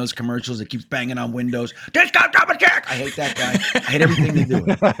hair in those commercials that keeps banging on windows. Discount double check. I hate that guy. I hate everything to do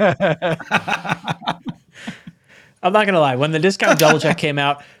with it. I'm not going to lie. When the discount double check came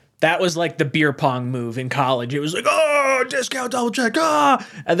out, that was like the beer pong move in college. It was like, oh, discount double check. Ah.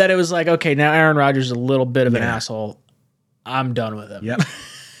 And then it was like, okay, now Aaron Rodgers is a little bit of an asshole. I'm done with him. Yep.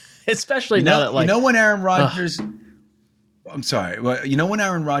 Especially now that when Aaron Rodgers I'm sorry. Well, when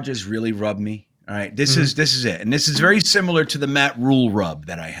Aaron Rodgers really rubbed me? All right. This is it. And this is very similar to the Matt Rule rub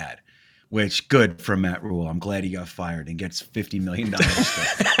that I had, which good for Matt Rule. I'm glad he got fired and gets $50 million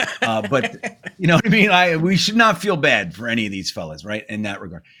still. But you know what I mean? We should not feel bad for any of these fellas, right? In that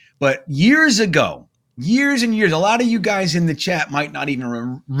regard. But years ago, years and years, a lot of you guys in the chat might not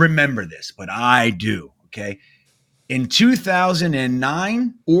even remember this, but I do. Okay. in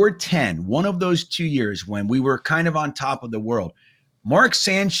 2009 or 10, one of those 2 years when we were kind of on top of the world, Mark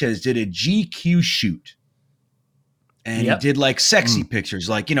Sanchez did a GQ shoot. And Yep. he did like sexy pictures,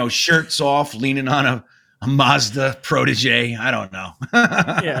 like, shirts off, leaning on a Mazda Protege. I don't know.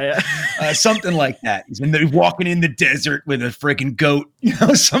 Something like that. He's walking in the desert with a freaking goat,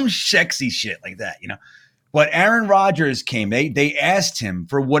 some sexy shit like that, But Aaron Rodgers came. They asked him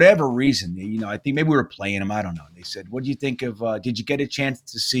for whatever reason. I think maybe we were playing him. I don't know. They said, "What do you think of? Did you get a chance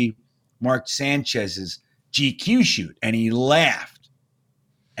to see Mark Sanchez's GQ shoot?" And he laughed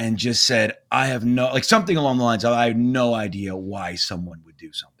and just said, "I have something along the lines of, I have no idea why someone would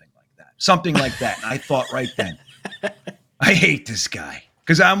do something like that." Something like that. And I thought right then, I hate this guy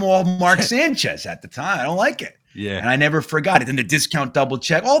because I'm all Mark Sanchez at the time. I don't like it. Yeah. And I never forgot it. And the discount double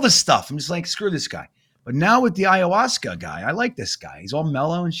check, all the stuff. I'm just like, screw this guy. But now with the ayahuasca guy, I like this guy. He's all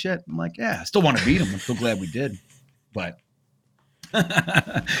mellow and shit. I'm like, yeah, I still want to beat him. I'm so glad we did. But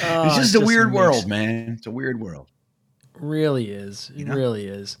it's just a weird world, man. It's a weird world. Really is. It really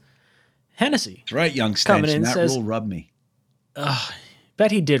is. Hennessy. That's right, young Coming Stench. in That says- rule rubbed me.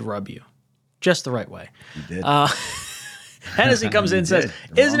 Bet he did rub you. Just the right way. He did. Hennessy comes in and says, did,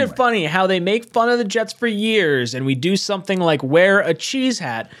 the "Isn't wrong it way. funny how they make fun of the Jets for years and we do something like wear a cheese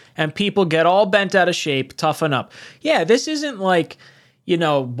hat and people get all bent out of shape, toughen up? Yeah, this isn't like,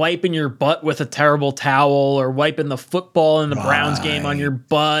 wiping your butt with a terrible towel or wiping the football in the Browns game on your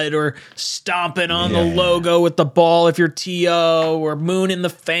butt or stomping on the logo with the ball if you're T.O. or mooning the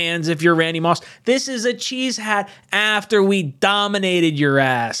fans if you're Randy Moss. This is a cheese hat after we dominated your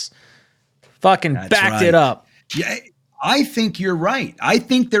ass. Fucking That's backed right. it up. Yeah, I think you're right. I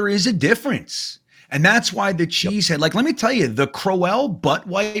think there is a difference. And that's why the cheese head, let me tell you, the Crowell butt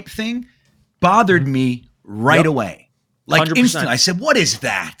wipe thing bothered me right away. 100%. Instant. I said, what is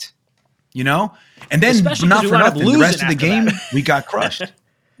that? And then Especially 'cause not we for wound up nothing, the rest losing of the game, after that. we got crushed.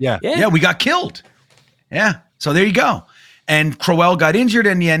 Yeah. Yeah, we got killed. Yeah. So there you go. And Crowell got injured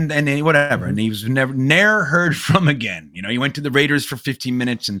in the end, and then whatever. And he was never heard from again. He went to the Raiders for 15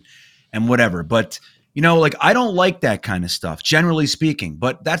 minutes and whatever. But I don't like that kind of stuff, generally speaking.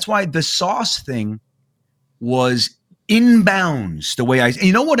 But that's why the sauce thing was inbounds the way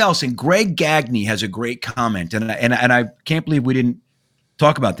you know what else? And Greg Gagne has a great comment. And I can't believe we didn't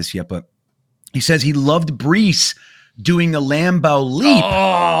talk about this yet, but he says he loved Brees doing the Lambeau leap.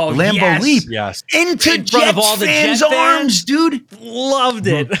 Oh, The Lambeau yes. leap Yes. into In front of all the fans' Jet fans? arms, dude. Loved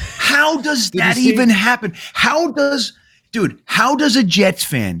it. How does that you see- even happen? How does a Jets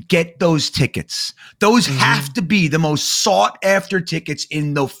fan get those tickets? Those have to be the most sought after tickets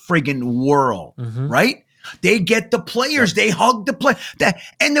in the friggin' world, right? They get the players. They hug the play.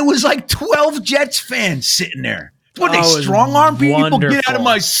 And there was like 12 Jets fans sitting there. What, they Oh, it was strong arm people? Get out wonderful. of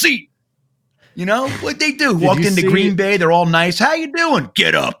my seat. What they do? Walked you into see- Green Bay. They're all nice. How you doing?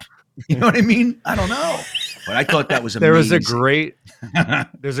 Get up. You know what I mean? I don't know. But I thought that was amazing.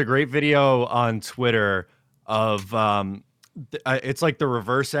 There's a great video on Twitter of it's like the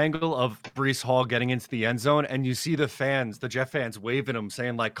reverse angle of Brees Hall getting into the end zone, and you see the Jet fans waving him,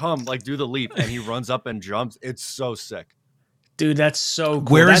 saying like, "Come, do the leap," and he runs up and jumps. It's so sick. Dude, that's so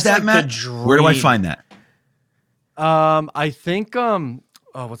cool. Where is That's that, like Matt? the Where do I dream. find that? I think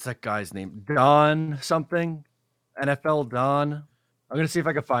what's that guy's name? Don something, NFL Don. I'm gonna see if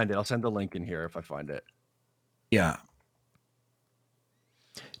I can find it. I'll send the link in here if I find it. Yeah.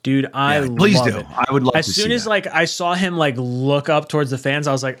 Dude, I Please love do. it. I would love As to soon see as that. I saw him look up towards the fans,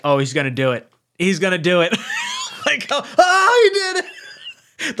 I was like, "Oh, he's gonna do it. He's gonna do it." He did it.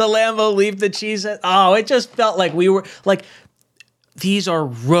 The Lambeau leap, the cheese. Oh, it just felt like we were like, these are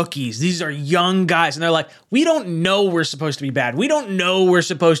rookies. These are young guys. And they're like, we don't know we're supposed to be bad. We don't know we're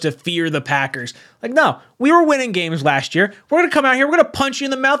supposed to fear the Packers. Like, no, we were winning games last year. We're going to come out here. We're going to punch you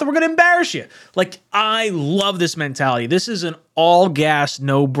in the mouth and we're going to embarrass you. Like, I love this mentality. This is an all gas,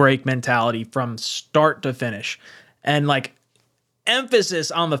 no break mentality from start to finish. And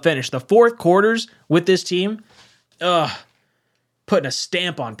emphasis on the finish. The fourth quarters with this team, putting a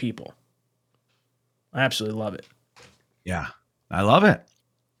stamp on people. I absolutely love it. Yeah, I love it.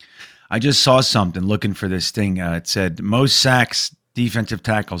 I just saw something looking for this thing. It said most sacks defensive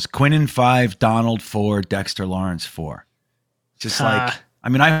tackles: Quinnen 5, Donald 4, Dexter Lawrence 4. Just I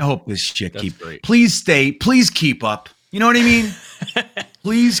hope this shit That's great. Please keep up. You know what I mean?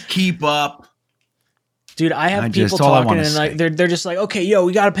 Please keep up. Dude, I have people all I talking wanna and say. they're just like, okay, yo,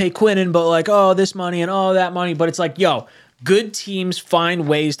 we got to pay Quinnen, but this money and that money. But it's like, yo, good teams find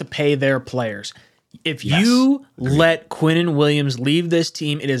ways to pay their players. If you let Quinnen Williams leave this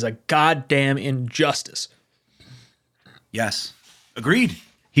team, it is a goddamn injustice. Yes, agreed.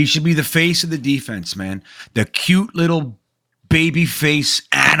 He should be the face of the defense, man. The cute little baby face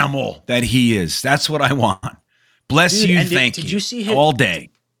animal that he is. That's what I want. Bless Dude, you, and thank did you. you see his, all day.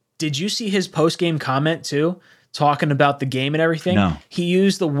 Did you see his post game comment too, talking about the game and everything? No. He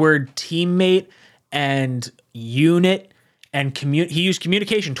used the word teammate and unit and he used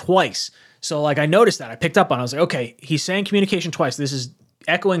communication twice. So like I noticed that. I picked up on it. I was like, okay, he's saying communication twice. This is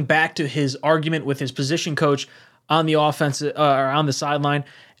echoing back to his argument with his position coach on the offense or on the sideline.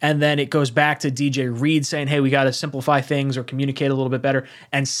 And then it goes back to DJ Reed saying, hey, we got to simplify things or communicate a little bit better.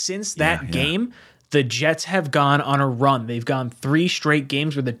 And since that game, the Jets have gone on a run. They've gone 3 straight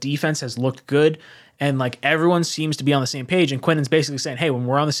games where the defense has looked good. And like everyone seems to be on the same page. And Quinnen's basically saying, hey, when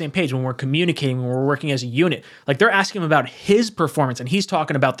we're on the same page, when we're communicating, when we're working as a unit, like they're asking him about his performance and he's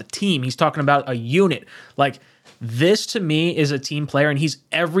talking about the team. He's talking about a unit. Like this to me is a team player and he's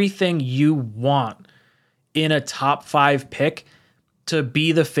everything you want in a top 5 pick to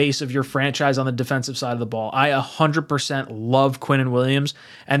be the face of your franchise on the defensive side of the ball. I 100% love Quinnen Williams.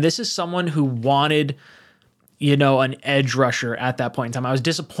 And this is someone who wanted, an edge rusher at that point in time. I was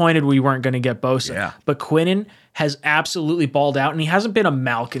disappointed we weren't going to get Bosa, but Quinnen has absolutely balled out and he hasn't been a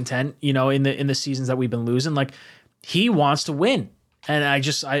malcontent, in the seasons that we've been losing. Like he wants to win. And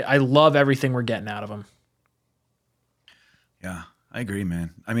I love everything we're getting out of him. Yeah, I agree,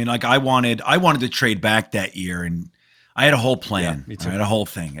 man. I mean, like I wanted to trade back that year and I had a whole plan. Me too. I had a whole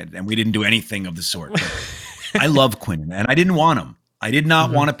thing and we didn't do anything of the sort. I love Quinnen and I didn't want him. I did not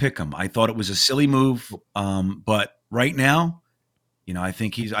want to pick him. I thought it was a silly move. But right now, I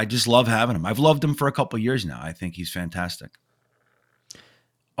think I just love having him. I've loved him for a couple of years now. I think he's fantastic.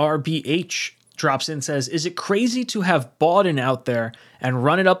 RBH drops in, says, is it crazy to have Bawden out there and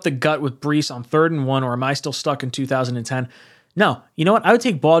run it up the gut with Brees on 3rd and 1, or am I still stuck in 2010? No, you know what? I would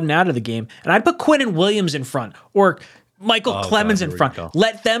take Bawden out of the game and I'd put Quinnen Williams in front or Michael Clemens in front.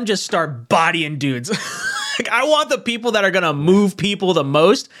 Let them just start bodying dudes. Like I want the people that are going to move people the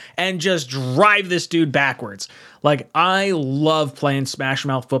most and just drive this dude backwards. Like I love playing smash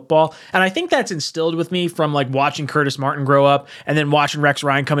mouth football. And I think that's instilled with me from like watching Curtis Martin grow up and then watching Rex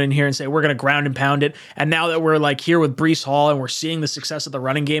Ryan come in here and say, we're going to ground and pound it. And now that we're like here with Brees Hall and we're seeing the success of the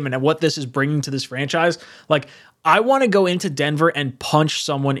running game and what this is bringing to this franchise, like I want to go into Denver and punch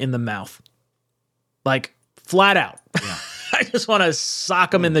someone in the mouth. Like flat out. Yeah. I just want to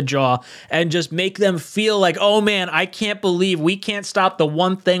sock them in the jaw and just make them feel like, oh man, I can't believe we can't stop the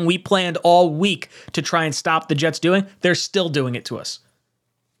one thing we planned all week to try and stop the Jets doing. They're still doing it to us.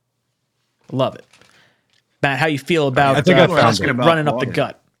 Love it. Matt, how you feel about I think running up the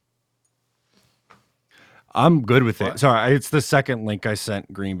gut? I'm good with it. Sorry, it's the second link I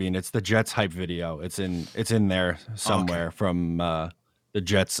sent, Green Bean. It's the Jets hype video. It's in there somewhere from the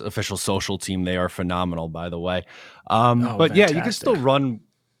Jets official social team. They are phenomenal, by the way. But fantastic. yeah, you could still run.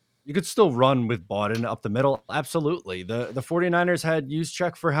 You could still run with Bawden up the middle. Absolutely. The 49ers had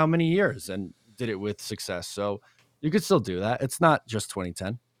Juszczyk for how many years and did it with success. So you could still do that. It's not just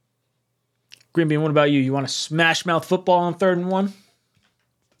 2010. Green Bean, what about you? You want to smash mouth football on 3rd and 1?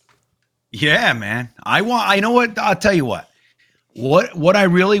 Yeah, man. I know what, I'll tell you what. What I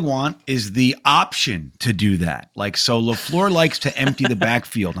really want is the option to do that. Like, so LaFleur likes to empty the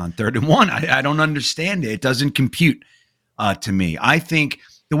backfield on 3rd and 1. I don't understand it. It doesn't compute to me. I think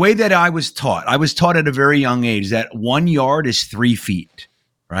the way that I was taught at a very young age that 1 yard is 3 feet,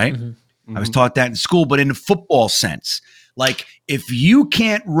 right? I was taught that in school, but in a football sense, like if you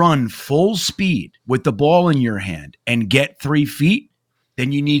can't run full speed with the ball in your hand and get 3 feet,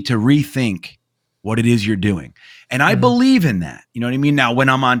 then you need to rethink what it is you're doing. And I believe in that. You know what I mean? Now, when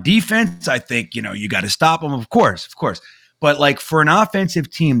I'm on defense, I think, you got to stop them, of course. But like for an offensive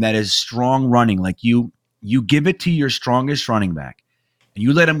team that is strong running, like you give it to your strongest running back and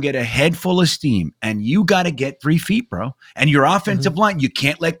you let him get a head full of steam and you got to get 3 feet, bro. And your offensive line, you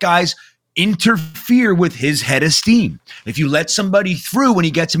can't let guys interfere with his head of steam. If you let somebody through when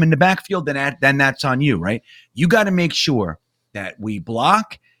he gets him in the backfield, then that's on you, right? You got to make sure that we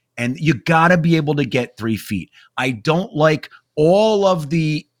block. And you got to be able to get 3 feet. I don't like all of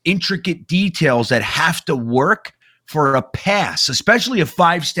the intricate details that have to work for a pass, especially a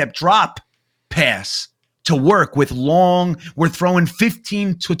 5-step drop pass to work with we're throwing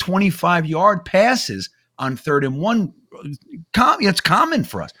 15 to 25-yard passes on 3rd and 1. It's common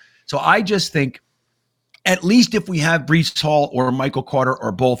for us. So I just think at least if we have Brees Hall or Michael Carter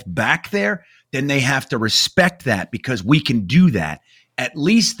or both back there, then they have to respect that because we can do that. At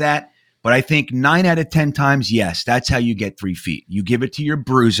least that, but I think 9 out of 10 times, yes, that's how you get 3 feet. You give it to your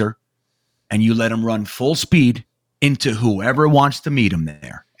bruiser and you let him run full speed into whoever wants to meet him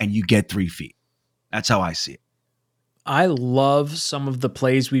there, and you get 3 feet. That's how I see it. I love some of the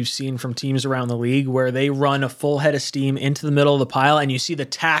plays we've seen from teams around the league where they run a full head of steam into the middle of the pile and you see the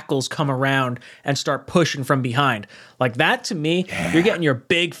tackles come around and start pushing from behind. Like that to me, you're getting your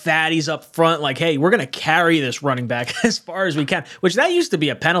big fatties up front like, hey, we're going to carry this running back as far as we can, which that used to be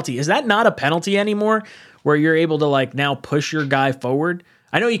a penalty. Is that not a penalty anymore where you're able to like now push your guy forward?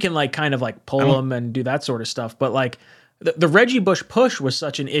 I know you can like kind of like pull him and do that sort of stuff, but like the Reggie Bush push was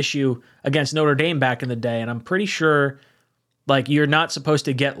such an issue against Notre Dame back in the day, and I'm pretty sure like you're not supposed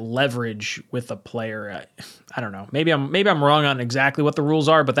to get leverage with a player. I don't know. Maybe I'm wrong on exactly what the rules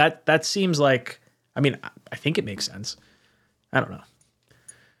are, but that seems like, I mean, I think it makes sense. I don't know.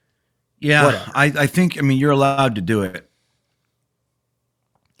 Yeah, I think, I mean, you're allowed to do it.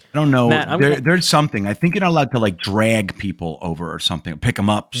 I don't know. Matt, there's something. I think you're not allowed to like drag people over or something, pick them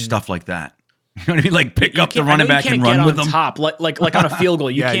up, stuff like that. You know what I mean? Like pick up the running back and run with them. Top, like on a field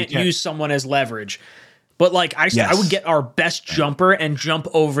goal, you Yeah, can't you can't. use someone as leverage. But like I would get our best jumper and jump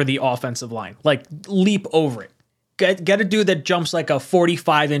over the offensive line, like leap over it. Get a dude that jumps like a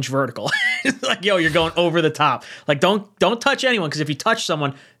 45-inch vertical. Like, yo, you're going over the top. Like don't touch anyone, because if you touch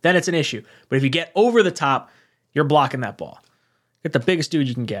someone, then it's an issue. But if you get over the top, you're blocking that ball. Get the biggest dude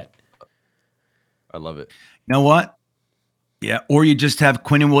you can get. I love it. You know what? Yeah, or you just have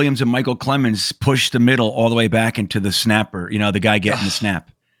Quinnen Williams and Michael Clemens push the middle all the way back into the snapper. You know, the guy getting the snap.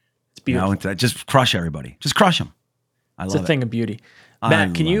 It's beautiful. You know, just crush everybody. Just crush them. I It's love a it. thing of beauty.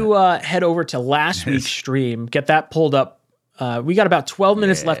 Matt, can you head over to last week's stream, get that pulled up? We got about 12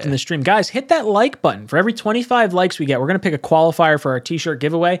 minutes left in the stream. Guys, hit that like button. For every 25 likes we get, we're going to pick a qualifier for our t-shirt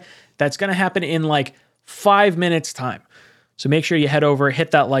giveaway. That's going to happen in like 5 minutes time. So make sure you head over,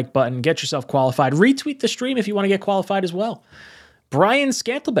 hit that like button, get yourself qualified. Retweet the stream if you want to get qualified as well. Brian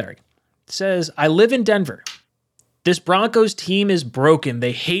Scantleberry says, I live in Denver. This Broncos team is broken.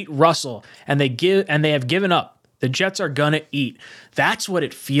 They hate Russell and they have given up. The Jets are gonna eat. That's what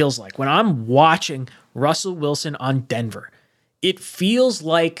it feels like when I'm watching Russell Wilson on Denver. It feels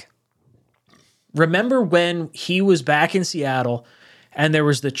like, remember when he was back in Seattle and there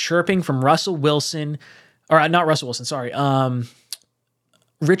was the chirping from Russell Wilson, or not Russell Wilson, sorry,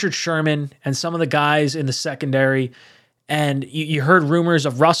 Richard Sherman and some of the guys in the secondary, and you heard rumors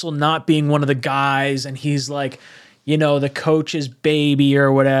of Russell not being one of the guys, and he's like, you know, the coach's baby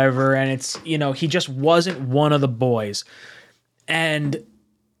or whatever, and it's, you know, he just wasn't one of the boys. And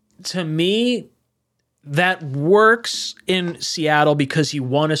to me, that works in Seattle because he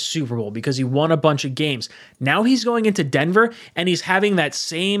won a Super Bowl, because he won a bunch of games. Now he's going into Denver and he's having that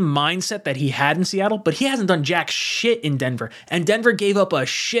same mindset that he had in Seattle, but he hasn't done jack shit in Denver. And Denver gave up a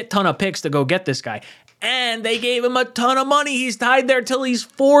shit ton of picks to go get this guy. And they gave him a ton of money. He's tied there till he's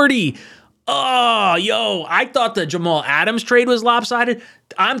 40. Oh, yo, I thought the Jamal Adams trade was lopsided.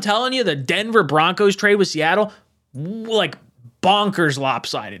 I'm telling you, the Denver Broncos trade with Seattle, like, bonkers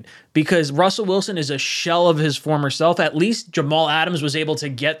lopsided, because Russell Wilson is a shell of his former self. At least Jamal Adams was able to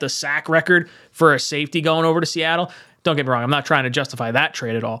get the sack record for a safety going over to Seattle. Don't get me wrong, I'm not trying to justify that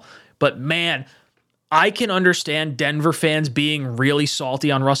trade at all. But man, I can understand Denver fans being really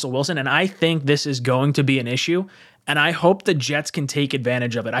salty on Russell Wilson, and I think this is going to be an issue. And I hope the Jets can take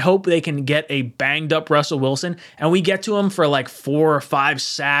advantage of it. I hope they can get a banged up Russell Wilson and we get to him for like 4 or 5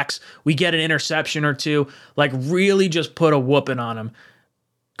 sacks. We get an interception or 2, like really just put a whooping on him.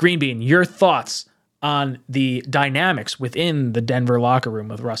 Green Bean, your thoughts on the dynamics within the Denver locker room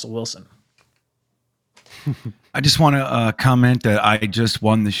with Russell Wilson? I just want to comment that I just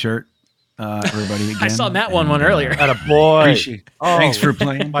won the shirt. Everybody again. I saw Matt won one earlier. At a boy. Appreciate. Oh, Thanks for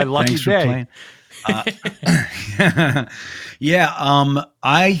playing. my lucky Thanks for day. playing.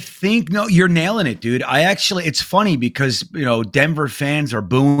 I think, no, you're nailing it, dude. It's funny because, you know, Denver fans are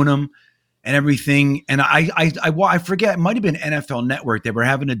booing him and everything. And I forget, it might have been NFL Network. They were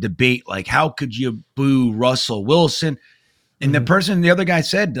having a debate, like, how could you boo Russell Wilson? And the other guy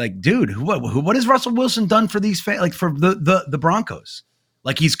said, like, dude, what has Russell Wilson done for these fans, like for the Broncos?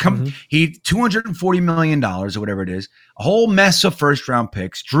 Like he $240 million or whatever it is, a whole mess of first round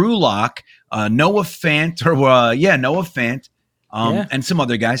picks, Drew Lock, Noah Fant, and some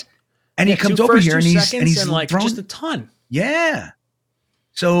other guys. And he comes over here and he's like throwing, just a ton. Yeah.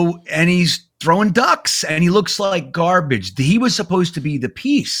 So, and he's throwing ducks and he looks like garbage. He was supposed to be the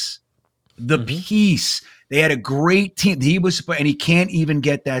piece. Piece. They had a great team. And he can't even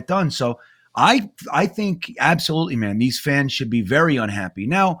get that done. So I think absolutely, man, these fans should be very unhappy.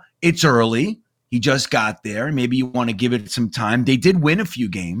 Now, it's early. He just got there. Maybe you want to give it some time. They did win a few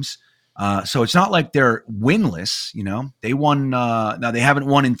games. So it's not like they're winless, you know. They won now they haven't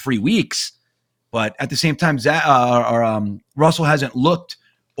won in 3 weeks, but at the same time Russell hasn't looked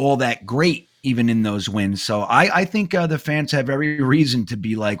all that great even in those wins. So I think the fans have every reason to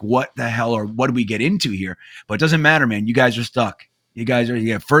be like, what the hell, or what do we get into here? But it doesn't matter, man. You guys are stuck. You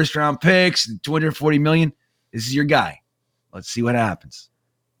have first round picks and $240 million. This is your guy. Let's see what happens.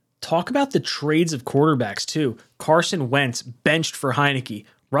 Talk about the trades of quarterbacks too. Carson Wentz benched for Heineke.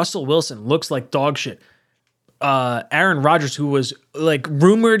 Russell Wilson looks like dog shit. Aaron Rodgers, who was like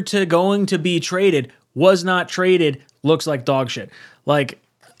rumored to going to be traded, was not traded. Looks like dog shit. Like,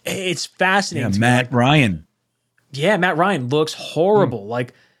 it's fascinating. Yeah, Matt Ryan. Yeah, Matt Ryan looks horrible.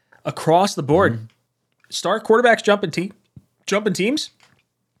 Like across the board, start quarterbacks jumping teams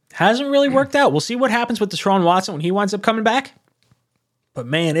hasn't really worked out. We'll see what happens with Deshaun Watson when he winds up coming back. But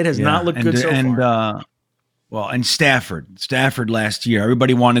man, it has not looked good so far. And Stafford last year,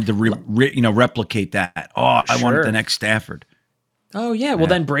 everybody wanted to replicate that. Oh, I wanted the next Stafford. Oh yeah, well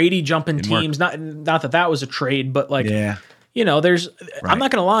then Brady jumping teams. Not that was a trade, but like, there's. Right. I'm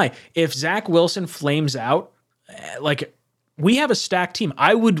not gonna lie. If Zach Wilson flames out, like we have a stacked team,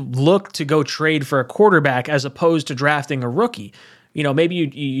 I would look to go trade for a quarterback as opposed to drafting a rookie. Maybe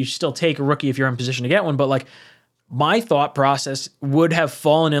you still take a rookie if you're in position to get one, but like my thought process would have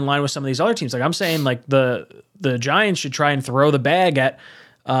fallen in line with some of these other teams. Like I'm saying, like the Giants should try and throw the bag at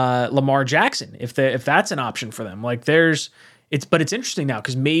Lamar Jackson if that's an option for them. Like but it's interesting now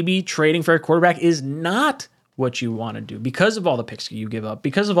because maybe trading for a quarterback is not what you want to do because of all the picks you give up,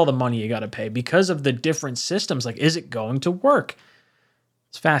 because of all the money you got to pay, because of the different systems. Like, is it going to work?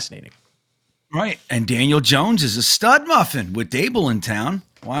 It's fascinating. Right. And Daniel Jones is a stud muffin with Dable in town.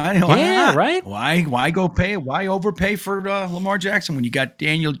 Why not? Right. Why go pay? Why overpay for Lamar Jackson when you got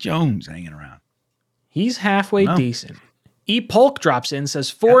Daniel Jones hanging around? He's halfway decent. E Polk drops in,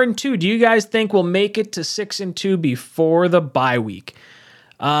 says 4-2. Do you guys think we'll make it to 6-2 before the bye week?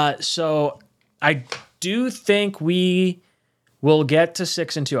 So I do think we will get to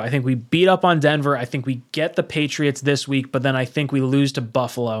 6-2. I think we beat up on Denver. I think we get the Patriots this week, but then I think we lose to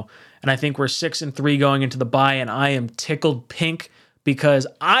Buffalo. And I think we're 6-3 going into the bye, and I am tickled pink because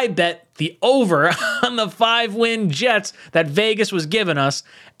I bet the over on the 5-win Jets that Vegas was giving us.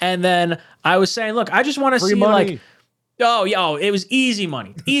 And then I was saying, look, I just want to see money. It was easy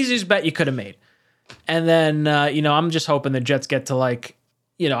money. Easiest bet you could have made. And then, I'm just hoping the Jets get to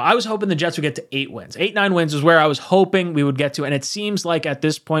I was hoping the Jets would get to 8 wins. 8-9 wins is where I was hoping we would get to. And it seems like at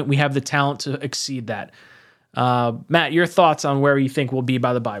this point we have the talent to exceed that. Matt, your thoughts on where you think we'll be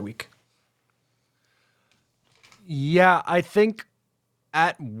by the bye week? Yeah, I think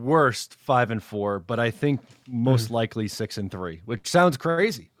at worst 5-4, but I think most likely 6-3, which sounds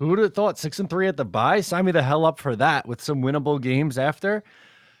crazy. Who would have thought 6-3 at the bye? Sign me the hell up for that with some winnable games after.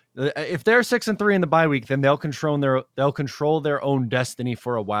 If they're 6-3 in the bye week, then they'll control their own destiny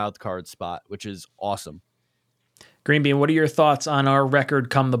for a wild card spot, which is awesome. Green Bean, what are your thoughts on our record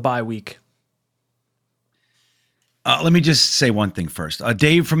come the bye week? Let me just say one thing first.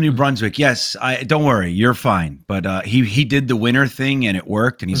 Dave from New Brunswick. Yes, don't worry, you're fine. But he did the winner thing and it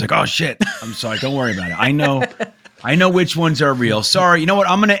worked. And he's like, "Oh shit, I'm sorry. Don't worry about it. I know which ones are real. Sorry. You know what?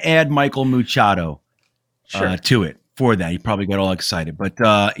 I'm going to add Michael Machado to it for that. He probably got all excited. But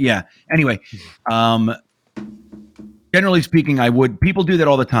yeah. Anyway, generally speaking, people do that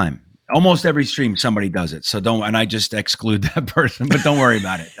all the time. Almost every stream somebody does it. So and I just exclude that person. But don't worry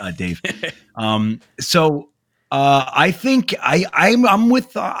about it, Dave. I think I'm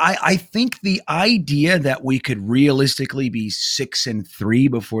with. I think the idea that we could realistically be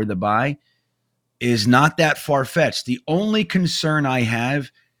 6-3 before the bye is not that far fetched. The only concern I have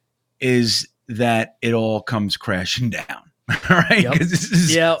is that it all comes crashing down. All right, because this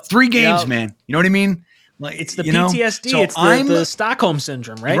is 3 games, man. You know what I mean? Like it's the PTSD. So it's the Stockholm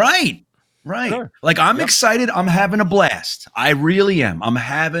syndrome, right? Right. Sure. Like I'm excited. I'm having a blast. I really am. I'm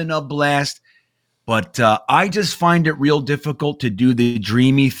having a blast. But I just find it real difficult to do the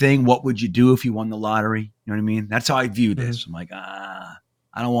dreamy thing. What would you do if you won the lottery? You know what I mean? That's how I view this. I'm like, I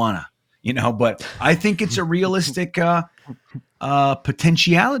don't want to, but I think it's a realistic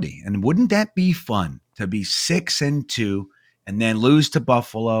potentiality. And wouldn't that be fun to be 6-2 and then lose to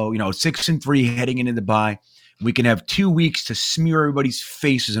Buffalo, 6-3 heading into the bye? We can have 2 weeks to smear everybody's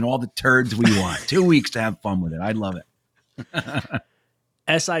faces and all the turds we want. 2 weeks to have fun with it. I'd love it.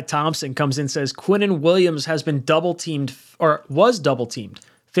 S.I. Thompson comes in and says Quinnen Williams has been double-teamed or was double-teamed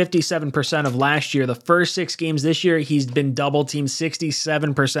 57% of last year. The first 6 games this year, he's been double-teamed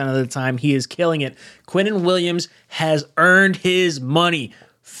 67% of the time. He is killing it. Quinnen Williams has earned his money.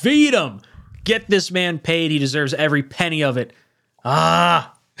 Feed him. Get this man paid. He deserves every penny of it. I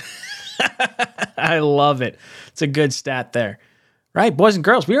love it. It's a good stat there. Right, boys and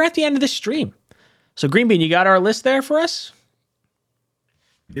girls, we are at the end of this stream. So, Green Bean, you got our list there for us?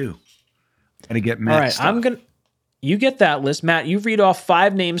 Do. Gotta get All Matt. right, stuff. you get that list. Matt, you read off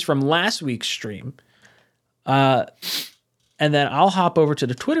 5 names from last week's stream. And then I'll hop over to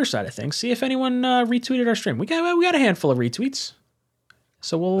the Twitter side of things, see if anyone retweeted our stream. We got a handful of retweets.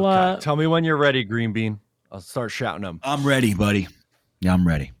 So we'll Tell me when you're ready, Green Bean. I'll start shouting them. I'm ready, buddy. Yeah, I'm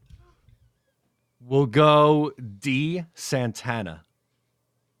ready. We'll go D Santana.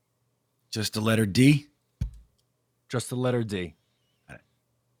 Just the letter D. Just the letter D. Got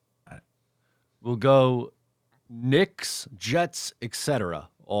it. We'll go Knicks, Jets, etc.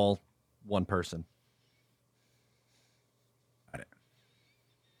 All one person. Got it.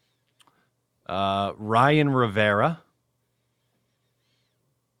 Ryan Rivera.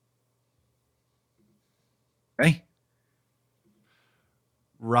 Okay.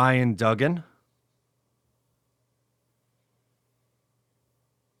 Ryan Duggan.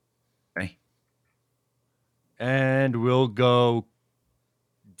 Okay. And we'll go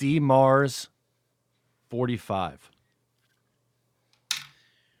D Mars 45.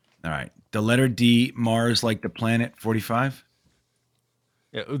 All right. The letter D, Mars like the planet, 45.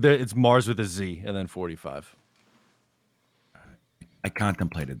 Yeah, it's Mars with a Z and then 45. I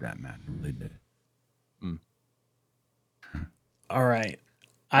contemplated that, man. Really did. all right.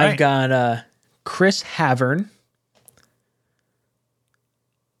 I've got Chris Havern.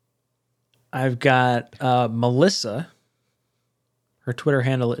 I've got Melissa. Her Twitter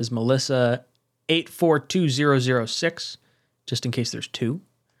handle is Melissa842006, just in case there's 2.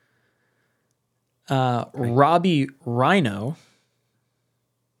 Robbie Rhino.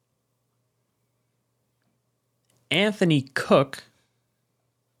 Anthony Cook.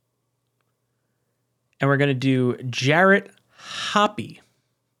 And we're going to do Jarrett Hoppy.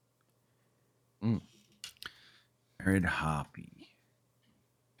 Jared Hoppy.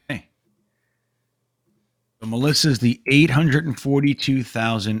 Okay. So Melissa's the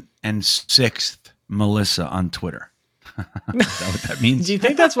 842,006th Melissa on Twitter. Is that what that means? Do you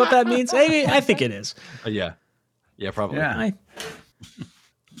think that's what that means? I think it is. Yeah. Yeah, probably. Yeah.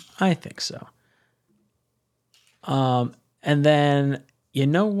 I think so. And then you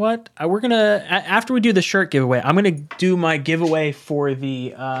know what? We're gonna after we do the shirt giveaway, I'm gonna do my giveaway for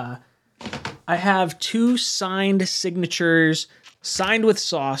the. I have 2 signed signatures, signed with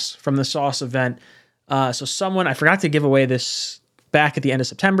Sauce from the Sauce event. So I forgot to give away this back at the end of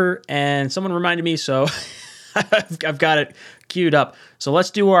September, and someone reminded me, so I've got it queued up. So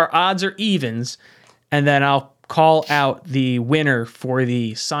let's do our odds or evens, and then I'll call out the winner for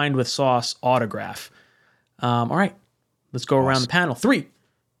the signed with Sauce autograph. All right, let's go around the panel. 3,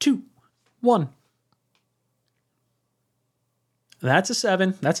 2, 1. That's a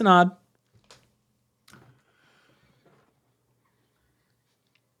 7. That's an odd.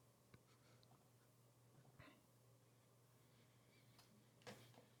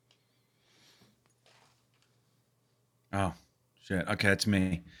 Oh, shit. Okay, that's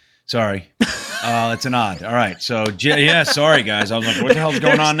me. Sorry. It's an odd. All right. So, yeah, sorry, guys. I was like, what the hell's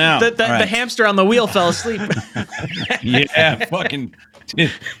going on now? The All right. hamster on the wheel fell asleep. Yeah, fucking.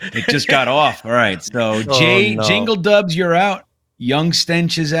 It just got off. All right. So, Oh, no. Jingle Dubs, you're out. Young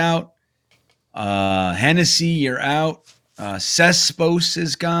Stench is out. Hennessy, you're out. Cespos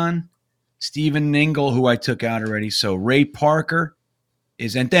is gone. Stephen Ningle, who I took out already. So, Ray Parker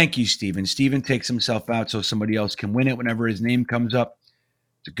is, and thank you, Stephen. Stephen takes himself out so somebody else can win it whenever his name comes up.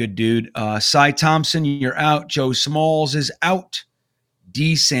 It's a good dude. Cy Thompson, you're out. Joe Smalls is out.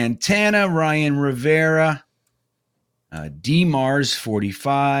 D. Santana, Ryan Rivera, D. Mars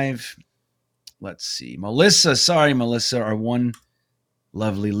 45. Let's see. Melissa, our one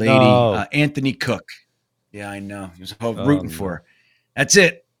lovely lady. No. Anthony Cook. Yeah, I know. He was rooting for her. That's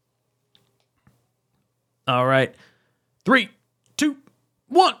it. All right. 3, 2,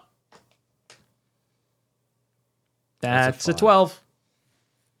 1. That's a 12.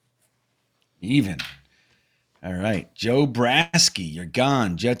 Even. All right. Joe Brasky, you're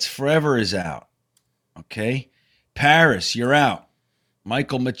gone. Jets Forever is out. Okay. Paris, you're out.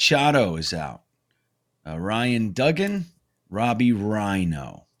 Michael Machado is out. Ryan Duggan, Robbie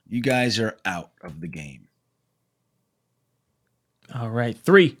Rhino. You guys are out of the game. All right.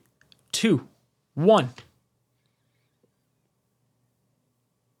 3, 2, 1.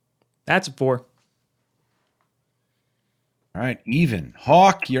 That's a 4. All right. Even.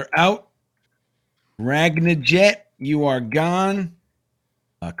 Hawk, you're out. Ragnajet, you are gone.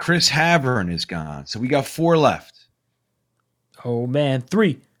 Chris Havern is gone. So we got 4 left. Oh, man.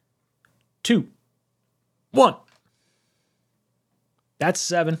 3, 2, 1. That's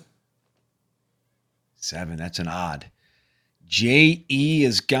 7. 7. That's an odd. J.E.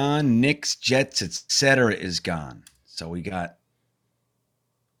 is gone. Knicks, Jets, etc. is gone. So we got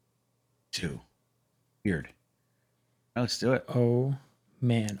 2. Weird. Let's do it. Oh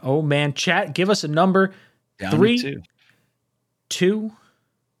man. Chat, give us a number. Down to 3, 2. 2,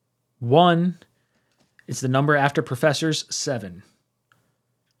 1. It's the number after Professor's 7.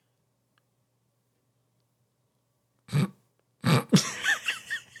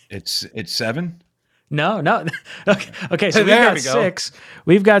 It's 7. No. Okay. So we've There got we go. 6.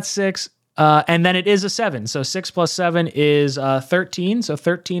 We've got 6. And then it is a 7. So 6 plus 7 is 13. So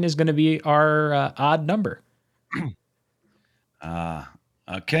 13 is going to be our odd number.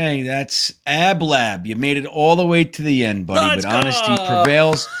 Okay, that's Ablab. You made it all the way to the end, buddy. Let's but honesty go!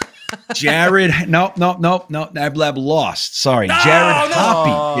 prevails. Jared, no. Ablab lost. Sorry, Jared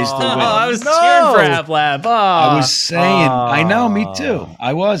Hoppy is the winner. I was cheering for Ablab. I was saying, I know, me too.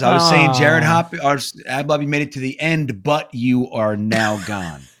 I was saying, Jared Hoppy or Ablab, you made it to the end, but you are now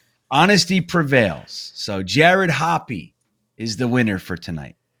gone. Honesty prevails. So Jared Hoppy is the winner for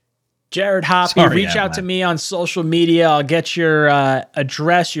tonight. Jared Hoppy, Sorry, reach out Ablab. to me on social media. I'll get your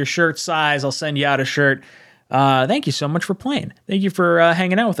address, your shirt size. I'll send you out a shirt. Thank you so much for playing. Thank you for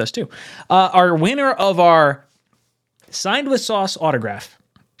hanging out with us, too. Our winner of our Signed with Sauce autograph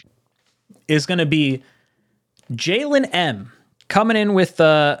is going to be Jalen M. coming in with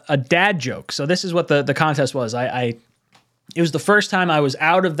a dad joke. So this is what the contest was. It was the first time I was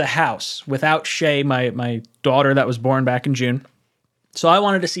out of the house without Shay, my daughter that was born back in June. So I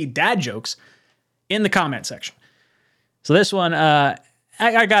wanted to see dad jokes in the comment section. So this one, I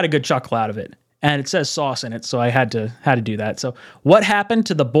got a good chuckle out of it. And it says sauce in it, so I had to do that. So what happened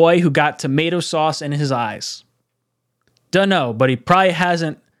to the boy who got tomato sauce in his eyes? Dunno, but he probably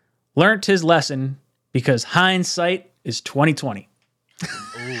hasn't learnt his lesson because hindsight is 2020.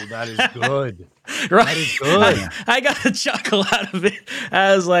 Oh, that is good. Right? That is good. I got a chuckle out of it.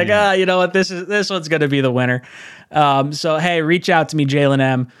 I was like, you know what? This one's going to be the winner. So, hey, reach out to me, Jalen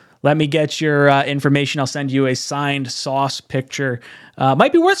M. Let me get your information. I'll send you a signed Sauce picture.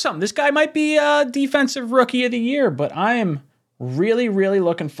 Might be worth something. This guy might be Defensive Rookie of the Year, but I am really, really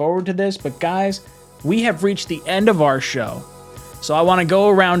looking forward to this. But, guys, we have reached the end of our show. So I want to go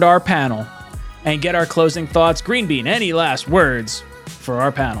around our panel and get our closing thoughts. Green Bean, any last words for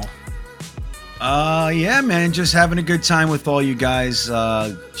our panel? Yeah, man, just having a good time with all you guys.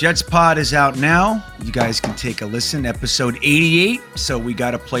 Jets Pod is out now. You guys can take a listen. Episode 88. So we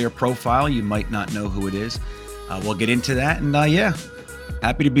got a player profile. You might not know who it is. We'll get into that. And yeah,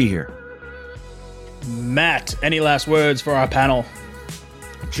 happy to be here. Matt, any last words for our panel?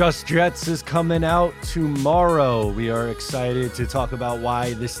 Just Jets is coming out tomorrow. We are excited to talk about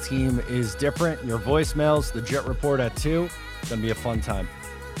why this team is different. Your voicemails, the Jet Report at 2. It's going to be a fun time.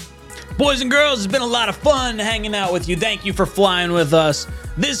 Boys and girls, it's been a lot of fun hanging out with you. Thank you for flying with us.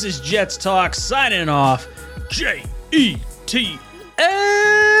 This is Jets Talk signing off. Jet.